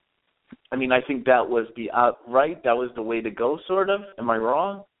 I mean, I think that was right? That was the way to go, sort of? Am I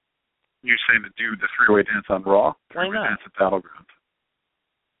wrong? You're saying to do the three-way dance on Raw? Why Three-way not? dance at Battleground.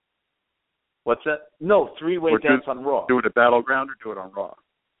 What's that? No, three-way dance on Raw. Do it at Battleground or do it on Raw?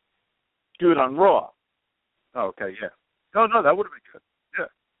 Do it on Raw. Oh, okay, yeah. No, that would have been good.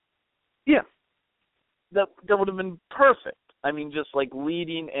 Yeah. Yeah. That would have been perfect. I mean, just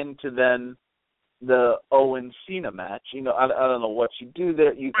leading into then the Owens-Cena match. I don't know what you do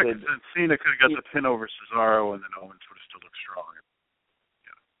there. You right, could. Then Cena could have got the pin over Cesaro, and then Owens would have still looked strong.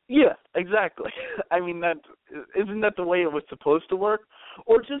 Yeah, exactly. I mean, isn't that the way it was supposed to work?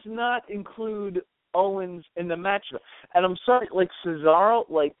 Or just not include Owens in the match. And I'm sorry, Cesaro,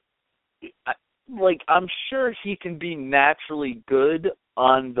 I'm sure he can be naturally good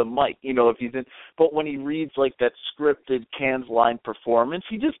on the mic, if he's in. But when he reads that scripted cans line performance,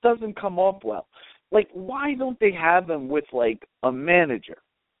 he just doesn't come off well. Why don't they have him with a manager?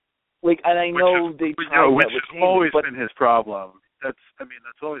 And I know they tried that with has always but been his problem. That's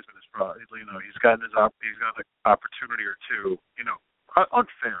always been his problem. He's gotten he's got an opportunity or two,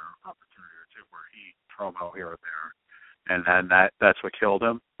 unfair opportunity or two where he promo here or there, and then that's what killed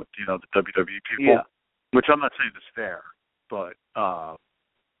him with the WWE people. Yeah. Which I'm not saying is fair, but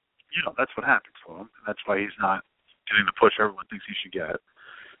that's what happens to him, and that's why he's not getting the push everyone thinks he should get.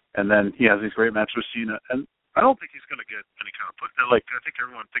 And then he has these great matches with Cena, and I don't think he's going to get any kind of push. I think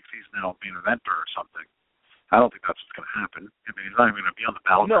everyone thinks he's now a main eventer or something. I don't think that's what's going to happen. I mean, he's not even going to be on the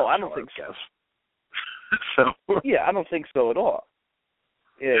ballot. No, I don't think so. Yeah, I don't think so at all.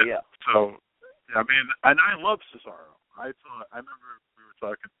 Yeah. So, I mean, and I love Cesaro. I remember we were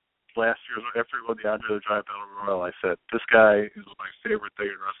talking last year after he won the Andre the Giant Battle Royal. I said, this guy is my favorite thing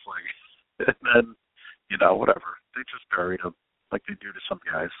in wrestling. And then, whatever. They just buried him like they do to some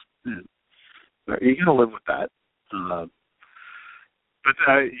guys. And you're going to live with that. But,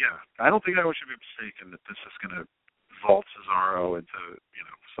 I don't think anyone should be mistaken that this is going to vault Cesaro into,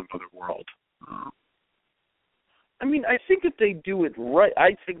 some other world. I mean, I think if they do it right,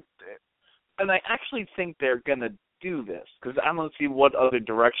 I actually think they're going to do this, because I don't see what other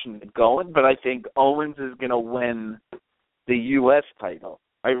direction it's going, but I think Owens is going to win the U.S. title.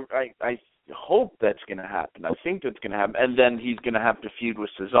 I hope that's going to happen. I think that's going to happen, and then he's going to have to feud with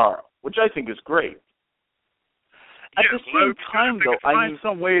Cesaro, which I think is great. At the same time, though, find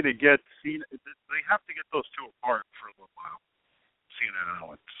some way to get Cena. They have to get those two apart for a little while. Cena and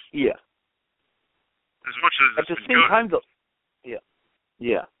Owens. Yeah. As much as at the same time, though.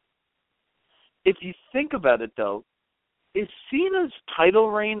 Yeah. If you think about it, though, is Cena's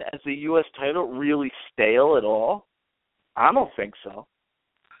title reign as the U.S. title really stale at all? I don't think so.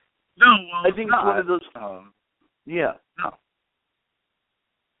 No, well, I think it's one of those. Yeah. No.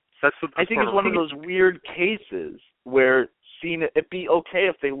 I think it's one of those weird cases where Cena, it'd be okay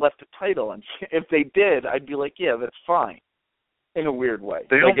if they left the title, and if they did, I'd be like, yeah, that's fine. In a weird way.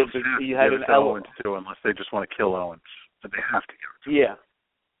 They like almost have to give it to Owens too, unless they just want to kill Owens. But they have to give it to him.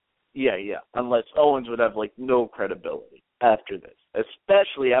 Yeah. Unless Owens would have no credibility after this,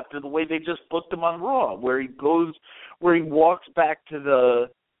 especially after the way they just booked him on Raw, where he walks back to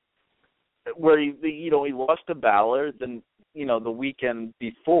where he lost to Balor, then the weekend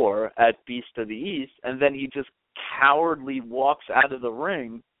before at Beast of the East, and then he just cowardly walks out of the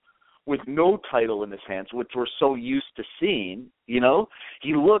ring with no title in his hands, which we're so used to seeing. He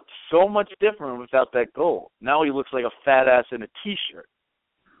looked so much different without that gold. Now he looks like a fat ass in a T-shirt.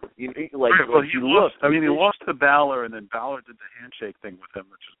 He lost to Balor, and then Balor did the handshake thing with him,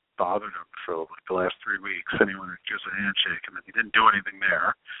 which has bothered him for the last 3 weeks. And he wanted just a handshake, and then he didn't do anything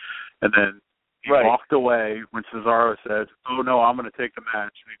there. And then he walked away when Cesaro said, "Oh no, I'm going to take the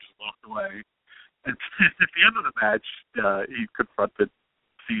match," and he just walked away. And at the end of the match, he confronted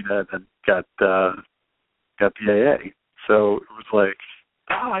Cena and then got the AA. So it was like,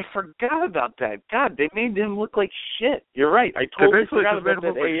 oh, I forgot about that. God, they made him look like shit. You're right. I totally forgot about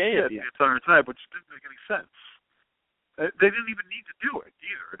that AA at the end. the entire time, which didn't make any sense. They didn't even need to do it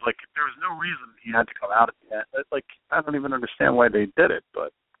either. Like, there was no reason he had to come out at the end. Like, I don't even understand why they did it,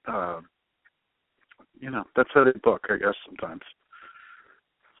 but, that's how they book, I guess, sometimes.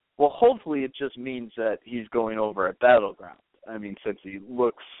 Well, hopefully it just means that he's going over at Battleground. I mean, since he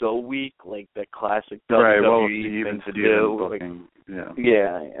looks so weak, like the classic WWE thing to do. Like,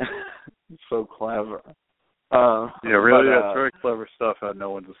 yeah. So clever. Really, that's very clever stuff. How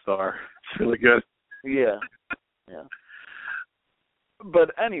no one's a star. It's really good. Yeah.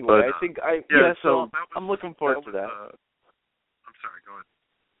 But anyway, I think so I'm looking forward to that. I'm sorry, go ahead.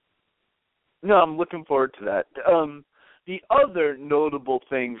 No, I'm looking forward to that. The other notable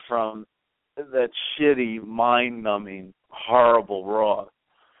thing from that shitty, mind-numbing, horrible Raw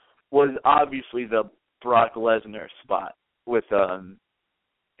was obviously the Brock Lesnar spot with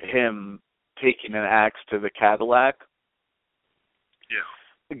him taking an axe to the Cadillac.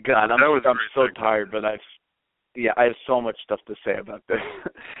 Yeah. God, I'm so tired, but I have so much stuff to say about this.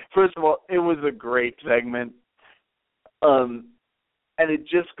 First of all, it was a great segment. And it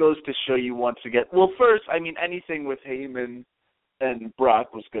just goes to show you once again. Well, first, I mean, anything with Heyman and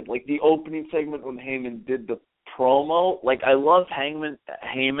Brock was good. Like the opening segment when Heyman did the promo. Like I love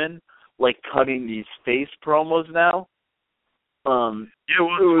Heyman like cutting these face promos now. Well,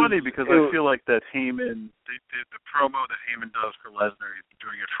 it's funny because I feel like that Heyman, the promo that Heyman does for Lesnar, he's been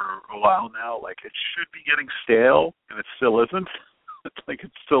doing it for a while now. Like it should be getting stale, and it still isn't. It's like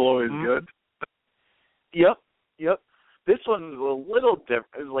it's still always good. Yep. This one was a little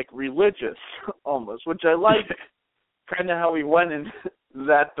different, like religious almost, which I like. Kind of how he went in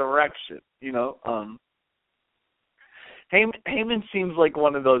that direction, Heyman seems like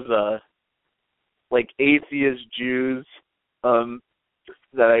one of those like atheist Jews that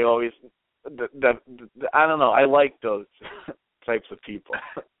I always I don't know. I like those types of people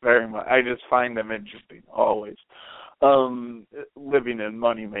very much. I just find them interesting always. Living in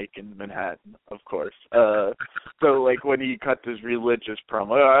money-making Manhattan, of course. So, like, when he cut this religious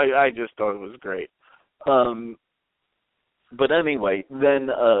promo, I just thought it was great. But anyway, then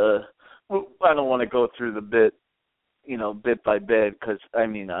I don't want to go through the bit, bit by bit, because,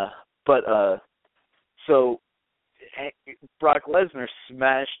 so Brock Lesnar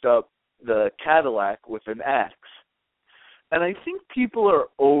smashed up the Cadillac with an axe. And I think people are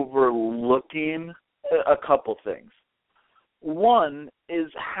overlooking a couple things. One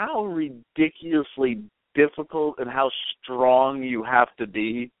is how ridiculously difficult and how strong you have to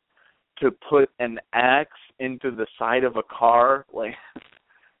be to put an axe into the side of a car, like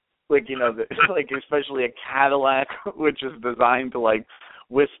especially a Cadillac, which is designed to like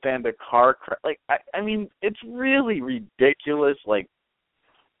withstand a car crash. Like I mean, it's really ridiculous. Like,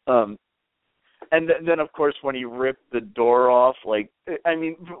 and then of course when he ripped the door off, like I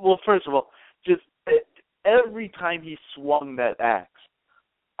mean, well, first of all, just. Every time he swung that axe,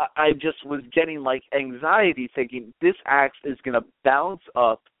 I just was getting like anxiety thinking this axe is going to bounce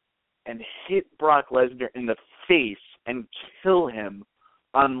up and hit Brock Lesnar in the face and kill him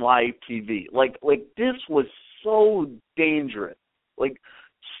on live TV. Like this was so dangerous, like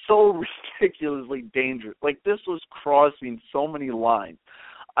so ridiculously dangerous. Like this was crossing so many lines.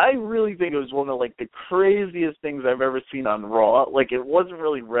 I really think it was one of like the craziest things I've ever seen on Raw. Like it wasn't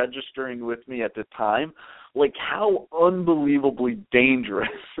really registering with me at the time, like how unbelievably dangerous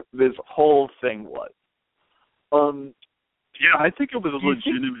this whole thing was. Yeah, I think it was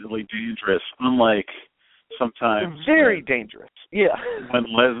legitimately dangerous, unlike sometimes very dangerous. Yeah. When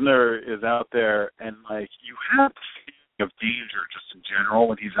Lesnar is out there and like you have the feeling of danger just in general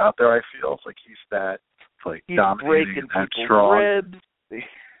when he's out there, I feel it's like he's that like he's dominating breaking and people's strong. Ribs.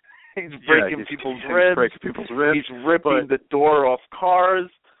 He's breaking people's ribs. He's ripping the door off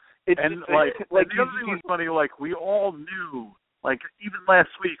cars. The other thing was funny, like we all knew, like even last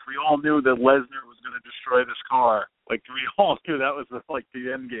week, we all knew that Lesnar was going to destroy this car. Like we all knew that was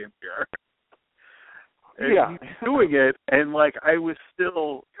the end game here. And he's doing it, and like I was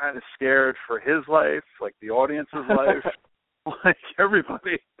still kind of scared for his life, like the audience's life, like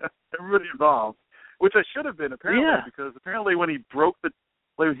everybody involved, which I should have been apparently because apparently when he broke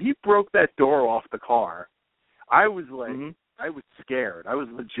that door off the car, I was like, I was scared. I was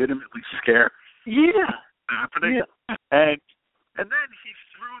legitimately scared. Yeah. Happening. Yeah. And then he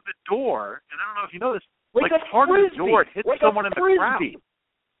threw the door, and I don't know if you know this, like part frisbee, of the door hit someone in the crowd.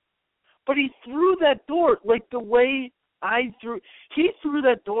 But he threw that door like the way he threw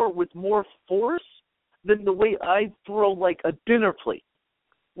that door with more force than the way I throw like a dinner plate.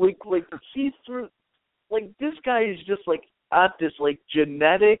 Like he threw, like this guy is just like at this like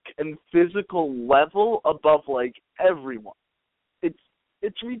genetic and physical level above like everyone.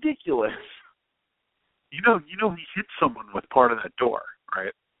 It's ridiculous. You know, he hit someone with part of that door,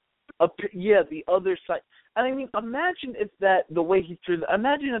 right? Yeah, the other side. And I mean, imagine if the way he threw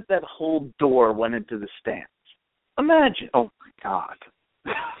imagine if that whole door went into the stands. Imagine. Oh, my God.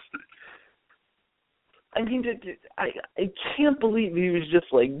 I mean, I can't believe he was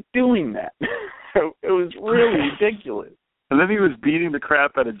just, like, doing that. It was really ridiculous. And then he was beating the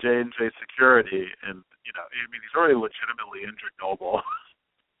crap out of J&J security, and, you know, I mean, he's already legitimately injured Noble.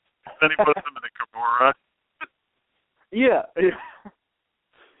 Then he puts him in a Kimura. Yeah.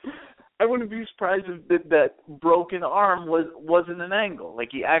 I wouldn't be surprised if that broken arm wasn't an angle. Like,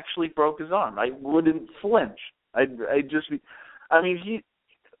 he actually broke his arm. I wouldn't flinch. I'd just be... I mean,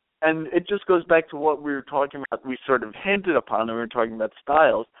 and it just goes back to what we were talking about. We sort of hinted upon when we were talking about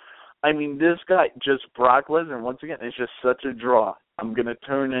styles. I mean, this guy, just Brock Lesnar, once again, is just such a draw. I'm going to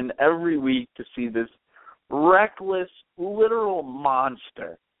turn in every week to see this reckless, literal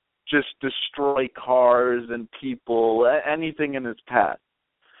monster just destroy cars and people, anything in his path.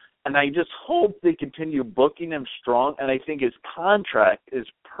 And I just hope they continue booking him strong, and I think his contract is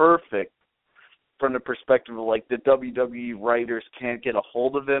perfect from the perspective of, like, the WWE writers can't get a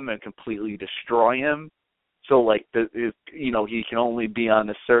hold of him and completely destroy him. So, like, you know, he can only be on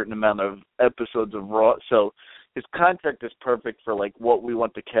a certain amount of episodes of Raw. So his contract is perfect for, like, what we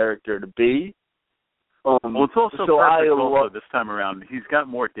want the character to be. Well, it's also perfect also this time around. He's got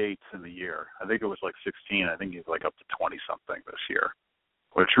more dates in the year. I think it was, like, 16. I think he's, like, up to 20-something this year,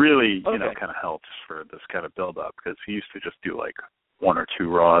 which really, you know, kind of helps for this kind of build-up, because he used to just do, like, 1 or 2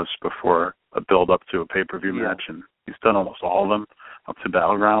 Raws before a build-up to a pay-per-view match, and he's done almost all of them up to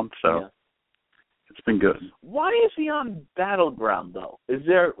Battleground, so it's been good. Why is he on Battleground, though?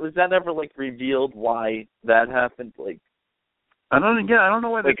 Was that ever, like, revealed why that happened? Like, I don't know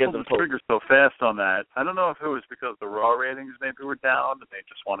why they pulled the trigger so fast on that. I don't know if it was because the Raw ratings maybe were down and they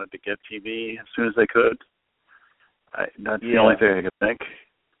just wanted to get TV as soon as they could. That's the only thing I could think.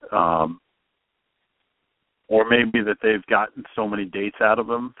 Or maybe that they've gotten so many dates out of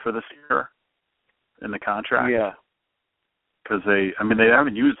them for this year in the contract. Yeah. Because they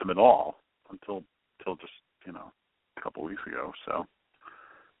haven't used them at all until just, you know, a couple weeks ago. So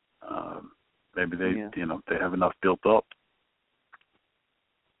maybe they have enough built up.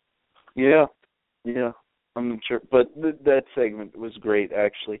 Yeah, I'm not sure, but that segment was great,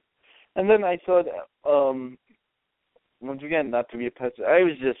 actually. And then I thought, once again, not to be a pessimist, I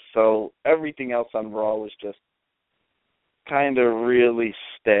was just everything else on Raw was just kind of really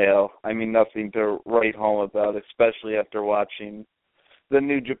stale. I mean, nothing to write home about, especially after watching the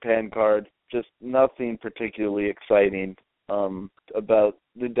New Japan card. Just nothing particularly exciting about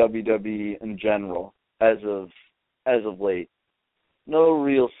the WWE in general as of late. No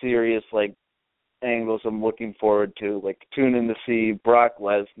real serious, like, angles I'm looking forward to, like tuning to see Brock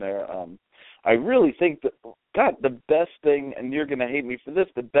Lesnar. I really think that, God, the best thing, and you're going to hate me for this,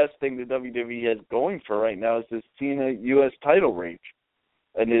 the best thing the WWE has going for right now is this Cena U.S. title reign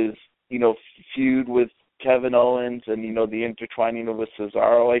and his, you know, feud with Kevin Owens and, you know, the intertwining with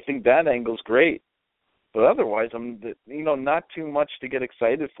Cesaro. I think that angle's great. But otherwise, not too much to get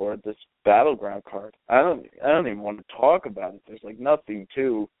excited for at this Battleground card. I don't even want to talk about it. There's, like, nothing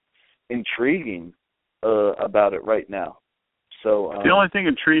too intriguing about it right now. So the only thing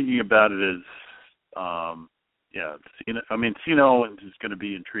intriguing about it is, Cena. I mean, Cena Owens is going to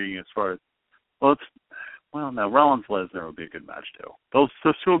be intriguing as far as now Rollins Lesnar will be a good match too. Those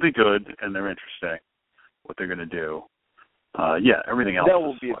two will be good and they're interesting. What they're going to do, everything else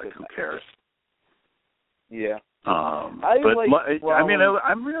will be like, who cares? Yeah. I'm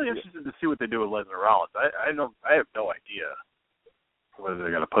really interested to see what they do with Lesnar Rollins. I have no idea whether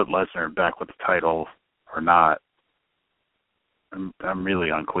they're going to put Lesnar back with the title or not. I'm really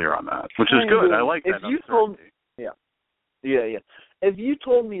unclear on that, which is good. I like that uncertainty. If you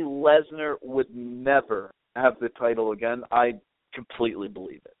told me Lesnar would never have the title again, I'd completely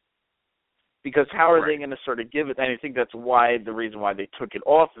believe it. Because how are they going to sort of give it? And I think that's the reason why they took it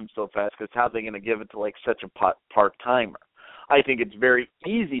off him so fast, because how are they going to give it to, like, such a part-timer? I think it's very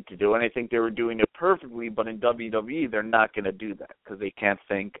easy to do, and I think they were doing it perfectly, but in WWE, they're not going to do that because they can't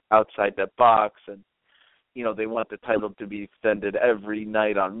think outside that box, and, you know, they want the title to be extended every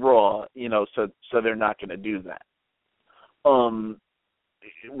night on Raw, you know, so they're not going to do that.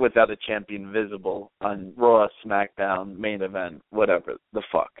 Without a champion visible on Raw, SmackDown, main event, whatever the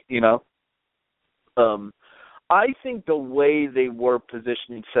fuck, you know? I think the way they were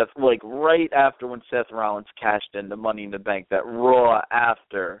positioning Seth, like right after when Seth Rollins cashed in the Money in the Bank, that Raw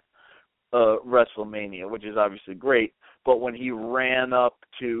after WrestleMania, which is obviously great, but when he ran up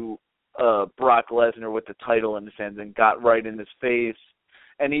to Brock Lesnar with the title in his hands and got right in his face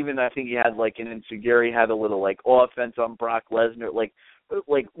and even I think he had like an insecure. He had a little like offense on Brock Lesnar,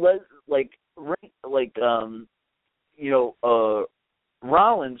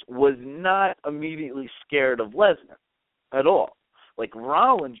 Rollins was not immediately scared of Lesnar at all. Like,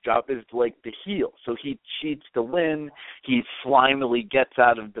 Rollins' job is like the heel, so he cheats to win. He slimily gets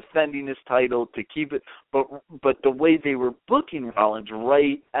out of defending his title to keep it. But the way they were booking Rollins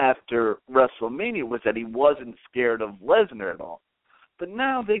right after WrestleMania was that he wasn't scared of Lesnar at all. But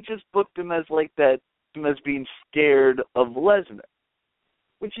now they just booked him as like that, him as being scared of Lesnar,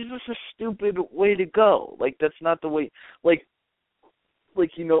 which is just a stupid way to go. Like, that's not the way. Like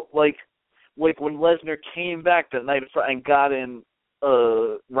when Lesnar came back that night and got in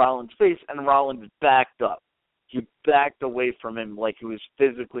Rollins' face, and Rollins backed up. He backed away from him like he was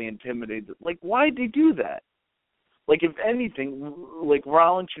physically intimidated. Like, why'd they do that? Like, if anything, like,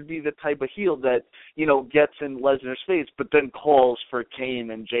 Rollins should be the type of heel that, gets in Lesnar's face, but then calls for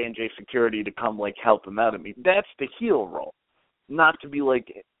Kane and J&J Security to come, like, help him out. I mean, that's the heel role. Not to be,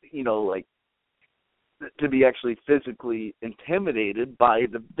 like, to be actually physically intimidated by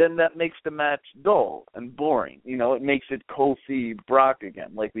then that makes the match dull and boring. It makes it Kofi Brock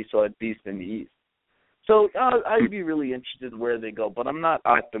again, like we saw at Beast in the East. So I'd be really interested where they go, but I'm not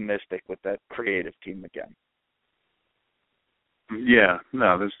optimistic with that creative team again. Yeah,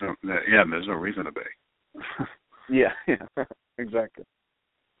 no, there's no reason to be. yeah, exactly.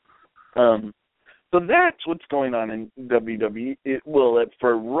 So that's what's going on in WWE.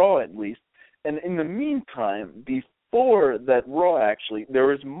 For Raw at least. And in the meantime, before that Raw, actually, there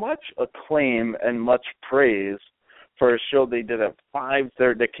was much acclaim and much praise for a show they did at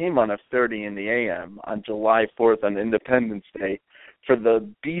 5:30. That came on at 30 in the a.m. on July 4th on Independence Day for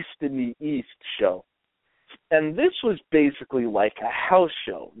the Beast in the East show. And this was basically like a house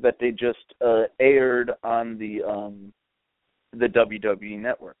show that they just aired on the WWE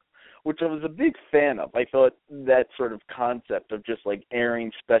network, which I was a big fan of. I thought that sort of concept of just like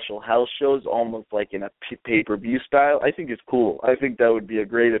airing special house shows almost like in a pay-per-view style, I think is cool. I think that would be a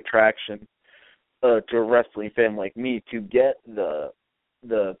great attraction to a wrestling fan like me to get the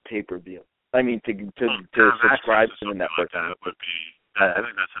pay-per-view. I mean, to subscribe to the network. Like that would be. I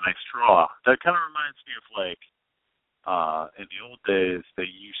think that's a nice draw. That kind of reminds me of like in the old days they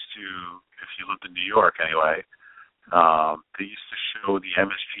used to, if you lived in New York anyway. They used to show the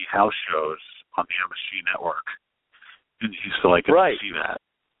MSG house shows on the MSG network, and you used to see that.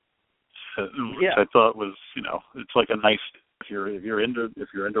 Which I thought was, it's like a nice if you're into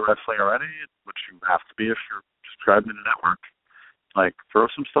wrestling already, which you have to be if you're subscribed to the network. Like, throw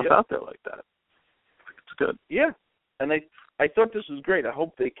some stuff out there like that. I think it's good. Yeah, and I thought this was great. I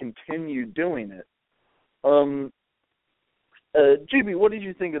hope they continue doing it. JB, what did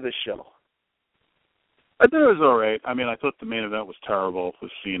you think of this show? I thought it was all right. I mean, I thought the main event was terrible, the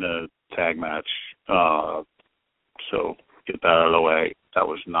Cena tag match. So get that out of the way. That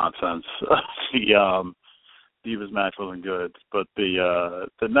was nonsense. The Divas match wasn't good, but the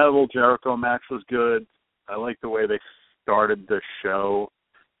Neville Jericho match was good. I like the way they started the show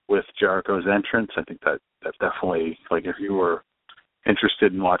with Jericho's entrance. I think that definitely, like, if you were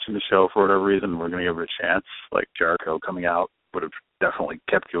interested in watching the show for whatever reason, we're going to give it a chance. Like, Jericho coming out would have definitely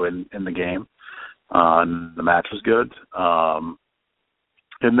kept you in the game. And the match was good.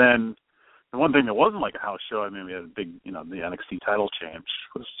 And then the one thing that wasn't like a house show, I mean, we had a big, the NXT title change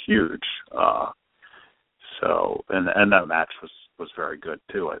was huge. So that match was very good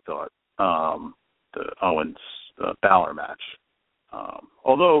too, I thought. The Owens Balor match.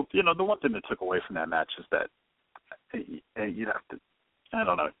 Although, the one thing that took away from that match is that you'd have to, I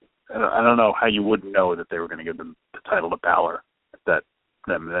don't know how you wouldn't know that they were going to give them the title to Balor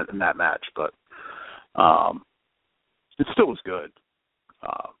in that match, but it still was good.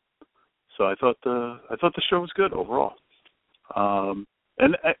 So I thought the show was good overall.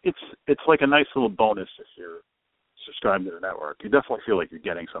 And it's like a nice little bonus if you're subscribed to the network. You definitely feel like you're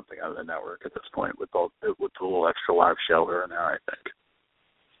getting something out of the network at this point with the little extra live show here and there, I think.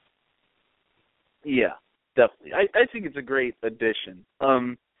 Yeah, definitely. I think it's a great addition.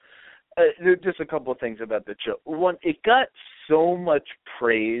 Just a couple of things about the show. One, it got so much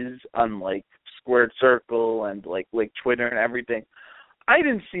praise on like Squared Circle and like Twitter and everything. I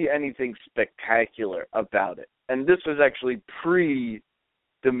didn't see anything spectacular about it, and this was actually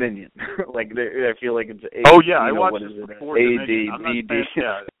pre-Dominion. I feel like it's I watched this before Dominion.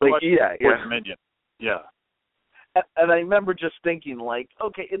 Dominion. Yeah. And I remember just thinking, like,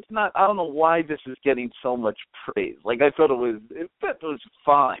 okay, it's not. I don't know why this is getting so much praise. Like, I thought it was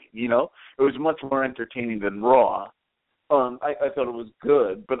fine. It was much more entertaining than Raw. I thought it was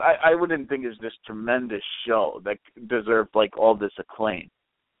good, but I wouldn't think it's this tremendous show that deserved like all this acclaim.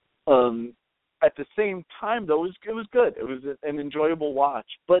 At the same time, though, it was good. It was an enjoyable watch.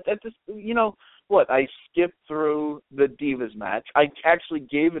 But at this, I skipped through the Divas match. I actually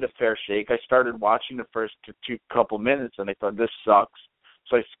gave it a fair shake. I started watching the first couple minutes, and I thought, this sucks.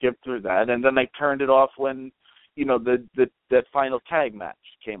 So I skipped through that, and then I turned it off when, that final tag match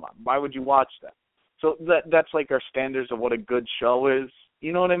came on. Why would you watch that? So that's like our standards of what a good show is.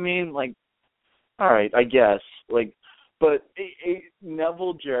 You know what I mean? Like, all right, I guess. Like, but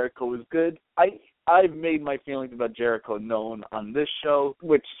Neville Jericho was good. I've made my feelings about Jericho known on this show,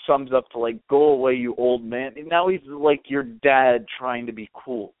 which sums up to, like, go away, you old man. And now he's like your dad trying to be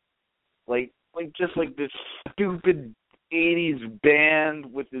cool. Like just like this stupid 80s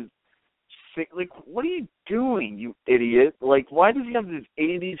band with his, like, what are you doing, you idiot? Like, why does he have this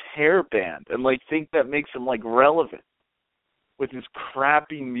 80s hair band and, like, think that makes him, like, relevant with his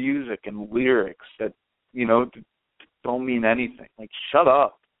crappy music and lyrics that, don't mean anything? Like, shut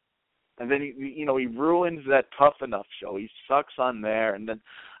up. And then he ruins that Tough Enough show. He sucks on there, and then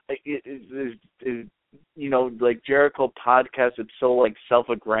like Jericho podcast. It's so like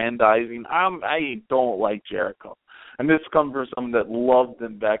self-aggrandizing. I don't like Jericho, and this comes from someone that loved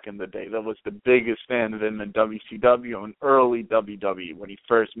him back in the day. That was the biggest fan of him in WCW and early WWE when he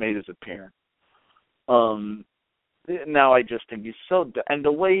first made his appearance. Now I just think he's so, and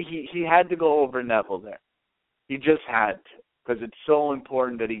the way he had to go over Neville there. He just had to, because it's so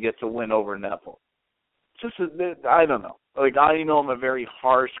important that he gets a win over Neville. Just, I don't know. Like, I know I'm a very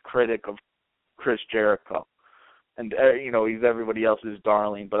harsh critic of Chris Jericho. And, he's everybody else's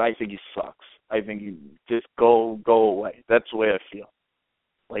darling, but I think he sucks. I think he just go away. That's the way I feel.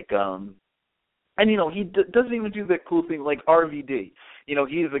 Like, and, he doesn't even do that cool thing like RVD.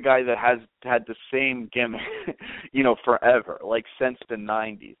 He's a guy that has had the same gimmick, forever, like, since the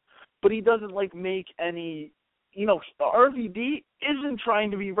 90s. But he doesn't, like, make any... RVD isn't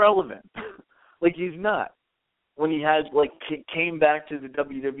trying to be relevant. Like, he's not. When he has, like, came back to the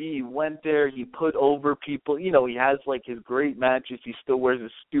WWE, he went there, he put over people. He has, like, his great matches. He still wears a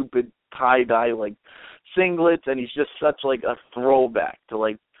stupid tie-dye, like, singlets, and he's just such, like, a throwback to,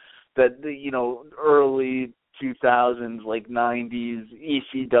 like, that, early 2000s, like, 90s,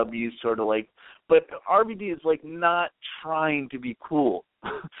 ECW sort of, like. But RVD is, like, not trying to be cool.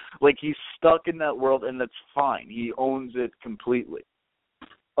 Like, he's stuck in that world, and that's fine. He owns it completely.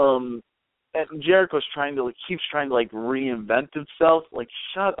 And Jericho's keeps trying to reinvent himself. Like,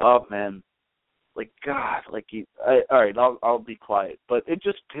 shut up, man. Like, God, like, all right, I'll be quiet. But it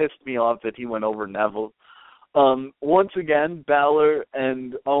just pissed me off that he went over Neville. Once again, Balor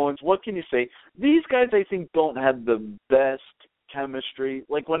and Owens, what can you say? These guys, I think, don't have the best chemistry.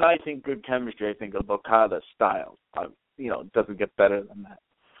 Like, when I think good chemistry, I think of Okada style. It doesn't get better than that.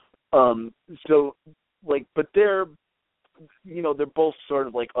 So, like, but they're both sort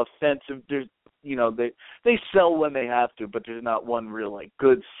of, like, offensive. There's, they sell when they have to, but there's not one real, like,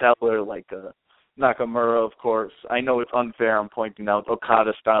 good seller like Nakamura, of course. I know it's unfair. I'm pointing out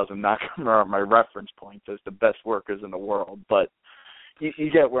Okada, Styles, and Nakamura are my reference points as the best workers in the world, but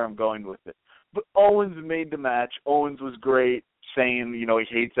you get where I'm going with it. But Owens made the match. Owens was great, saying, he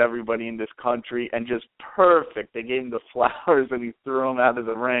hates everybody in this country, and just perfect. They gave him the flowers, and he threw him out of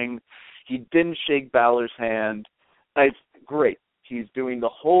the ring. He didn't shake Balor's hand. It's great. He's doing the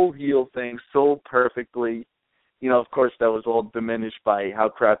whole heel thing so perfectly. Of course, that was all diminished by how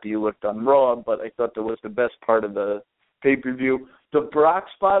crappy he looked on Raw, but I thought that was the best part of the pay-per-view. The Brock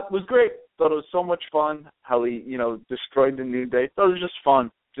spot was great. Thought it was so much fun how he, destroyed the New Day. Thought it was just fun.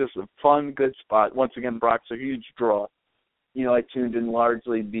 Just a fun, good spot. Once again, Brock's a huge draw. I tuned in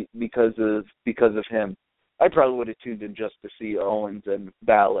largely because of him. I probably would have tuned in just to see Owens and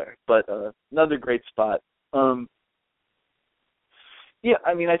Balor, but another great spot. Yeah,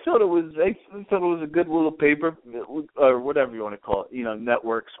 I mean, I thought it was a good little paper or whatever you want to call it,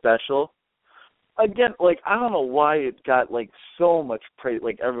 network special. Again, like, I don't know why it got like so much praise.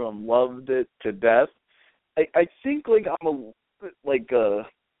 Like, everyone loved it to death. I think like I'm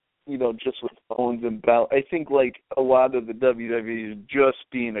just with Owens and Balor, I think, like, a lot of the WWE is just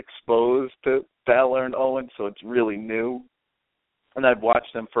being exposed to Balor and Owens, so it's really new. And I've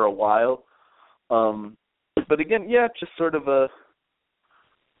watched them for a while. But again, yeah, just sort of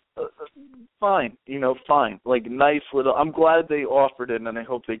fine. Like, nice little, I'm glad they offered it, and I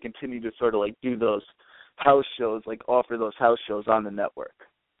hope they continue to sort of, like, do those house shows, like, offer those house shows on the network.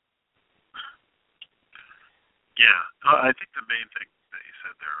 Yeah, I think the main thing that you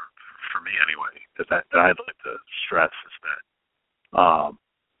said there, for me anyway, that I'd like to stress is that,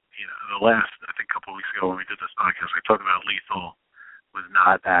 the last, I think, couple of weeks ago when we did this podcast, we talked about Lethal was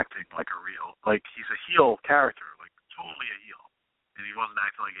not acting like a real, like, he's a heel character, like, totally a heel and he wasn't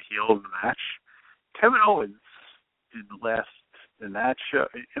acting like a heel in the match. Kevin Owens in that show,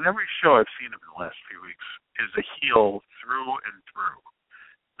 in every show I've seen him in the last few weeks, is a heel through and through.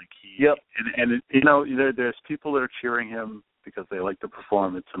 Like Yep. And there's people that are cheering him because they like the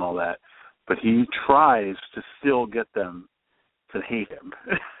performance and all that, but he tries to still get them to hate him.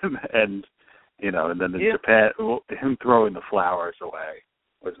 and then in Japan, him throwing the flowers away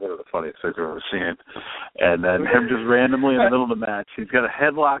was one of the funniest things I've ever seen. And then him just randomly in the middle of the match, he's got a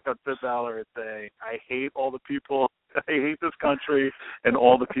headlock on Finn Balor and saying, "I hate all the people, I hate this country and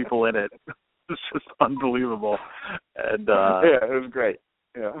all the people in it." It's just unbelievable. And yeah, it was great.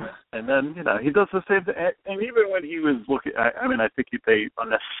 Yeah. And then, he does the same thing. And even when he was looking, I think they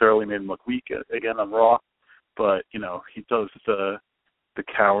unnecessarily made him look weak again on Raw, but, he does the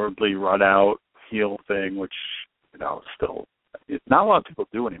cowardly run out heel thing, which, still not a lot of people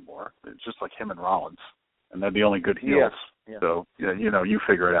do anymore. It's just like him and Rollins, and they're the only good heels. Yeah. So, you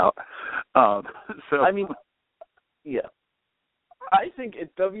figure it out. I think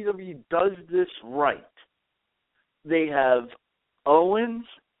if WWE does this right, they have Owens,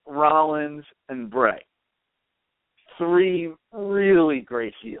 Rollins, and Bray. 3 really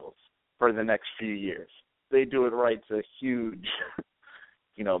great heels for the next few years. They do it right. It's a huge,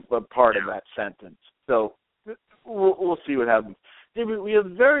 part of that sentence. So we'll see what happens. We have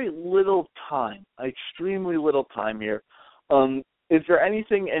very little time, extremely little time here. Is there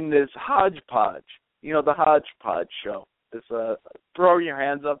anything in this hodgepodge, the hodgepodge show? This throw your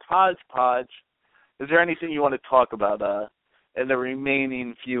hands up, hodgepodge. Is there anything you want to talk about in the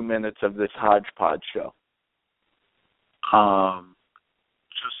remaining few minutes of this hodgepodge show?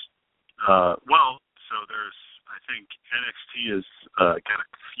 So there's, I think NXT has got a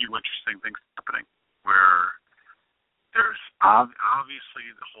few interesting things happening where there's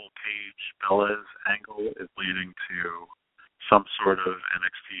obviously the whole Paige Bellas angle is leading to some sort of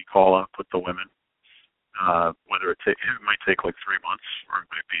NXT call-up with the women. Whether it might take like 3 months, or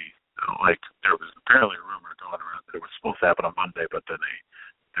it might be there was apparently a rumor going around that it was supposed to happen on Monday, but then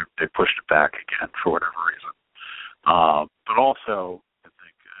they pushed it back again for whatever reason. But also, I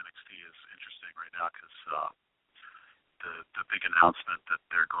think NXT is interesting right now because the big announcement that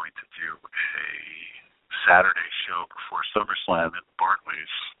they're going to do a Saturday show before SummerSlam in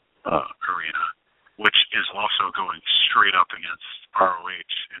Barclays Arena, which is also going straight up against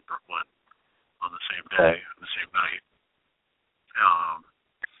ROH in Brooklyn on the same day, on the same night.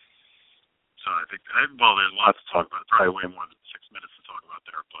 So I think, there's lots to talk about. Probably way more than 6 minutes to talk about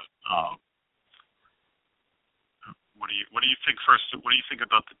there. But what do you think first? What do you think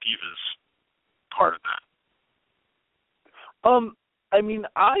about the Divas part of that?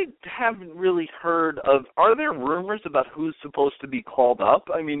 I haven't really heard of. Are there rumors about who's supposed to be called up?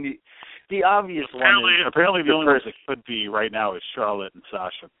 The obvious apparently the only ones that could be right now is Charlotte and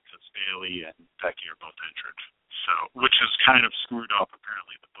Sasha, because Bayley and Becky are both injured. So, which is kind of screwed up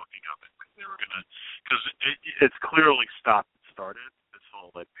apparently the booking of it. They were gonna, because it's clearly stopped and started. This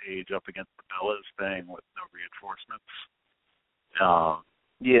whole Paige up against the Bellas thing with no reinforcements.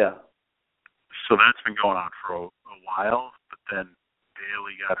 Yeah. So that's been going on for a while, but then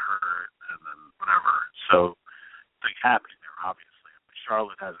Bayley got hurt, and then whatever. So things happening there, obviously.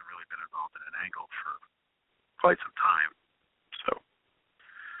 Charlotte hasn't really been involved in an angle for quite some time. So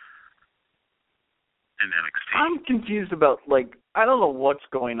in NXT, I'm confused about I don't know what's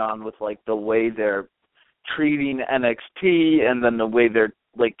going on with the way they're treating NXT and then the way they're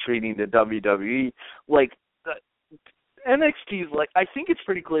treating the WWE. NXT is I think it's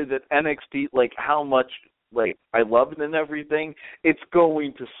pretty clear that NXT how much I love it and everything, it's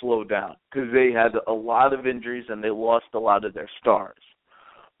going to slow down because they had a lot of injuries and they lost a lot of their stars.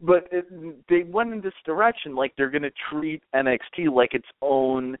 But they went in this direction they're going to treat NXT like its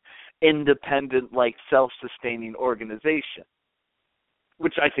own independent, self-sustaining organization,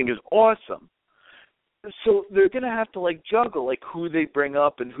 which I think is awesome. So they're going to have to juggle who they bring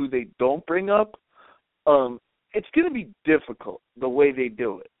up and who they don't bring up. It's going to be difficult the way they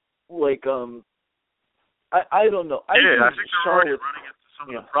do it. I don't know. I think they're already running into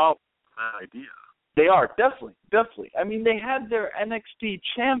some of the problems with that idea. They are, definitely. They had their NXT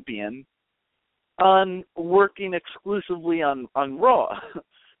champion working exclusively on Raw,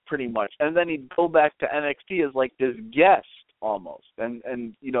 pretty much. And then he'd go back to NXT as this guest almost and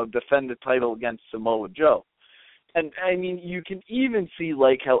defend the title against Samoa Joe. And, you can even see,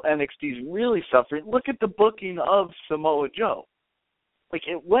 how NXT's really suffering. Look at the booking of Samoa Joe.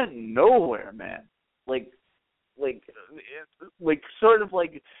 It went nowhere, man. Sort of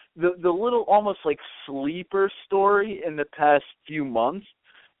the little almost sleeper story in the past few months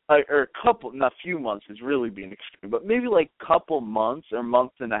or a couple, not few months is really being extreme, but maybe like couple months or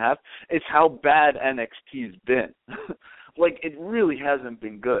month and a half is how bad NXT's been. Like, it really hasn't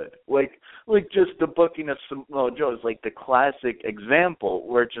been good. Like just the booking of Samoa Joe is like the classic example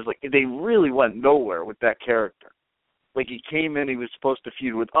where it's just like they really went nowhere with that character. Like, he came in, he was supposed to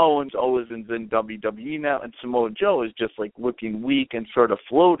feud with Owens. Owens is in WWE now, and Samoa Joe is just like looking weak and sort of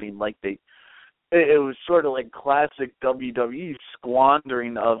floating. Like it was sort of like classic WWE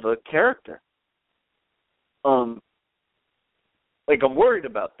squandering of a character. Like, I'm worried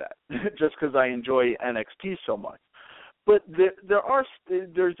about that just because I enjoy NXT so much. But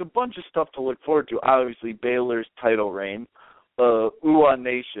there's a bunch of stuff to look forward to. Obviously, Baylor's title reign. Uwa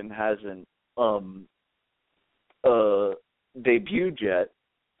Nation hasn't debuted yet.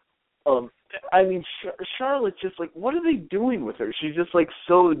 I mean, Charlotte's just like, what are they doing with her? She's just like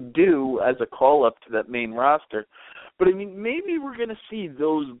so due as a call-up to that main roster. But I mean, maybe we're going to see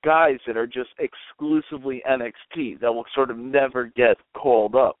those guys that are just exclusively NXT that will sort of never get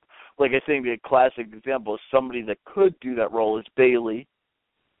called up. Like, I think a classic example of somebody that could do that role is Bayley,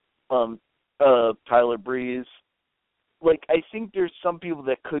 Tyler Breeze. Like, I think there's some people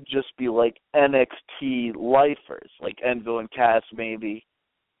that could just be like NXT lifers, like Enzo and Cass maybe.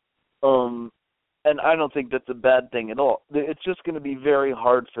 And I don't think that's a bad thing at all. It's just going to be very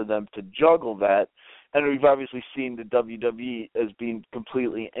hard for them to juggle that. And we've obviously seen the WWE as being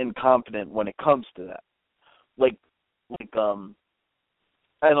completely incompetent when it comes to that. Like,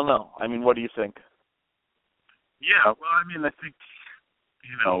 I don't know. I mean, what do you think? Yeah, well, I mean, I think,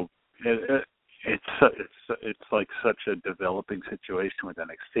 it's like such a developing situation with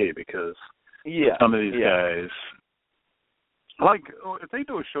NXT because some of these guys, like, if they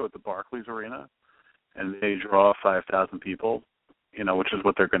do a show at the Barclays Arena and they draw 5,000 people, which is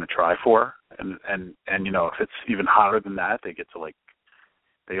what they're going to try for, and if it's even hotter than that, they get to, like,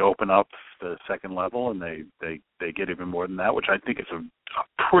 they open up the second level and they get even more than that, which I think is a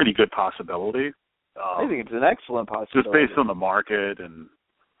pretty good possibility. I think it's an excellent possibility. Just based on the market and,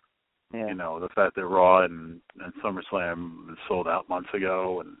 the fact that Raw and SummerSlam was sold out months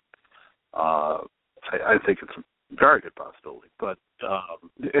ago. And I think it's a very good possibility. But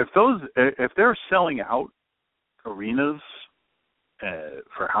if they're selling out arenas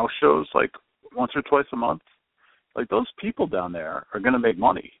for house shows like once or twice a month, like, those people down there are going to make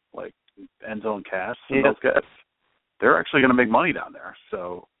money, like Enzo and Cass and those guys. They're actually going to make money down there,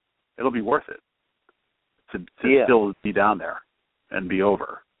 so it'll be worth it to still be down there and be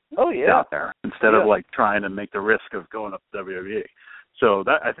over. Oh, yeah. Down there instead of, like, trying to make the risk of going up to WWE. So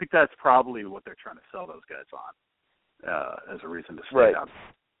I think that's probably what they're trying to sell those guys on as a reason to stay down.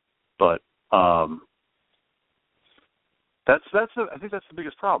 But I think that's the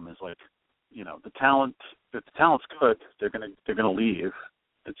biggest problem is, like, the talent. If the talent's good, they're gonna leave.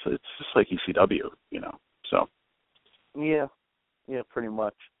 It's just like ECW, So. Yeah, pretty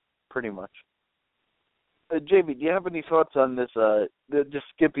much. JB, do you have any thoughts on this? Just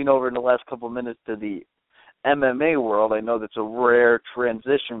skipping over in the last couple of minutes to the MMA world. I know that's a rare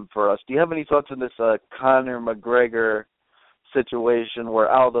transition for us. Do you have any thoughts on this Conor McGregor situation where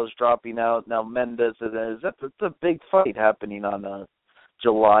Aldo's dropping out now? Mendes that's a big fight happening on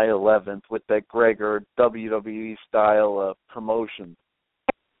July 11th with that Gregor WWE style promotion.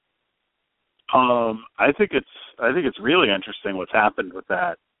 I think it's really interesting what's happened with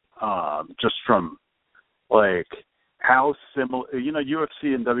that. Just from, like, how similar,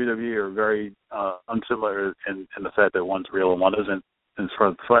 UFC and WWE are very unsimilar in the fact that one's real and one isn't as far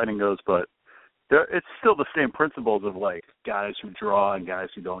as fighting goes, but it's still the same principles of, like, guys who draw and guys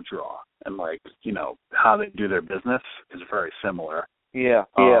who don't draw, and, like, how they do their business is very similar. Yeah.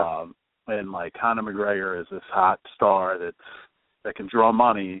 And, like, Conor McGregor is this hot star that can draw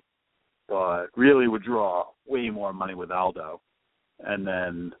money, but really would draw way more money with Aldo. And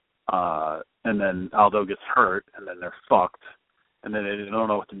then Aldo gets hurt, and then they're fucked, and then they don't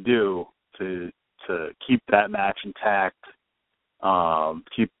know what to do to keep that match intact,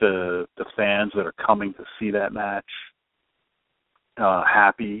 keep the fans that are coming to see that match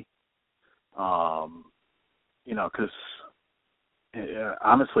happy, because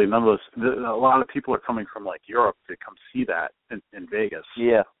honestly, none of a lot of people are coming from, like, Europe to come see that in Vegas.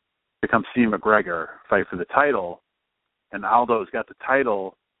 Yeah. To come see McGregor fight for the title, and Aldo's got the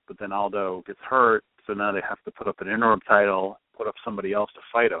title, but then Aldo gets hurt, so now they have to put up an interim title, put up somebody else to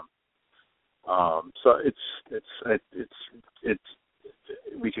fight him. So it's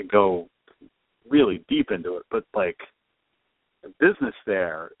we could go really deep into it, but, like, the business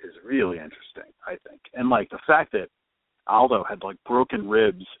there is really interesting, I think, and, like, the fact that Aldo had, like, broken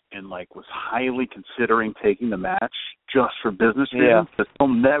ribs in and like was highly considering taking the match just for business reasons, but he'll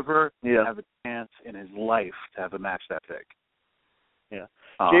never have a chance in his life to have a match that big. Yeah.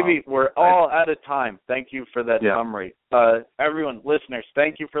 JB, we're all out of time. Thank you for that summary. Everyone, listeners,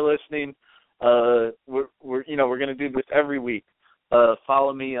 thank you for listening. We're going to do this every week.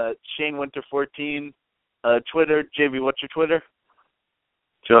 Follow me, Shane Winter 14, Twitter. JB, what's your Twitter?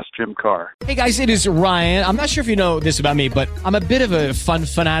 Just Jim Carr. Hey guys, it is Ryan. I'm not sure if you know this about me, but I'm a bit of a fun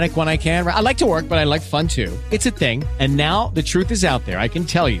fanatic when I can. I like to work, but I like fun too. It's a thing. And now the truth is out there. I can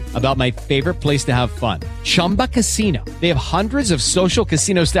tell you about my favorite place to have fun. Chumba Casino. They have hundreds of social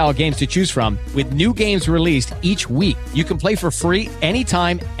casino style games to choose from with new games released each week. You can play for free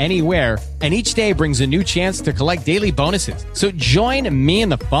anytime, anywhere. And each day brings a new chance to collect daily bonuses. So join me in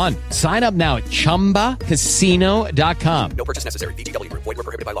the fun. Sign up now at ChumbaCasino.com. No purchase necessary. VGW Group. Void where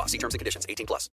prohibited by law. See terms and conditions. 18+.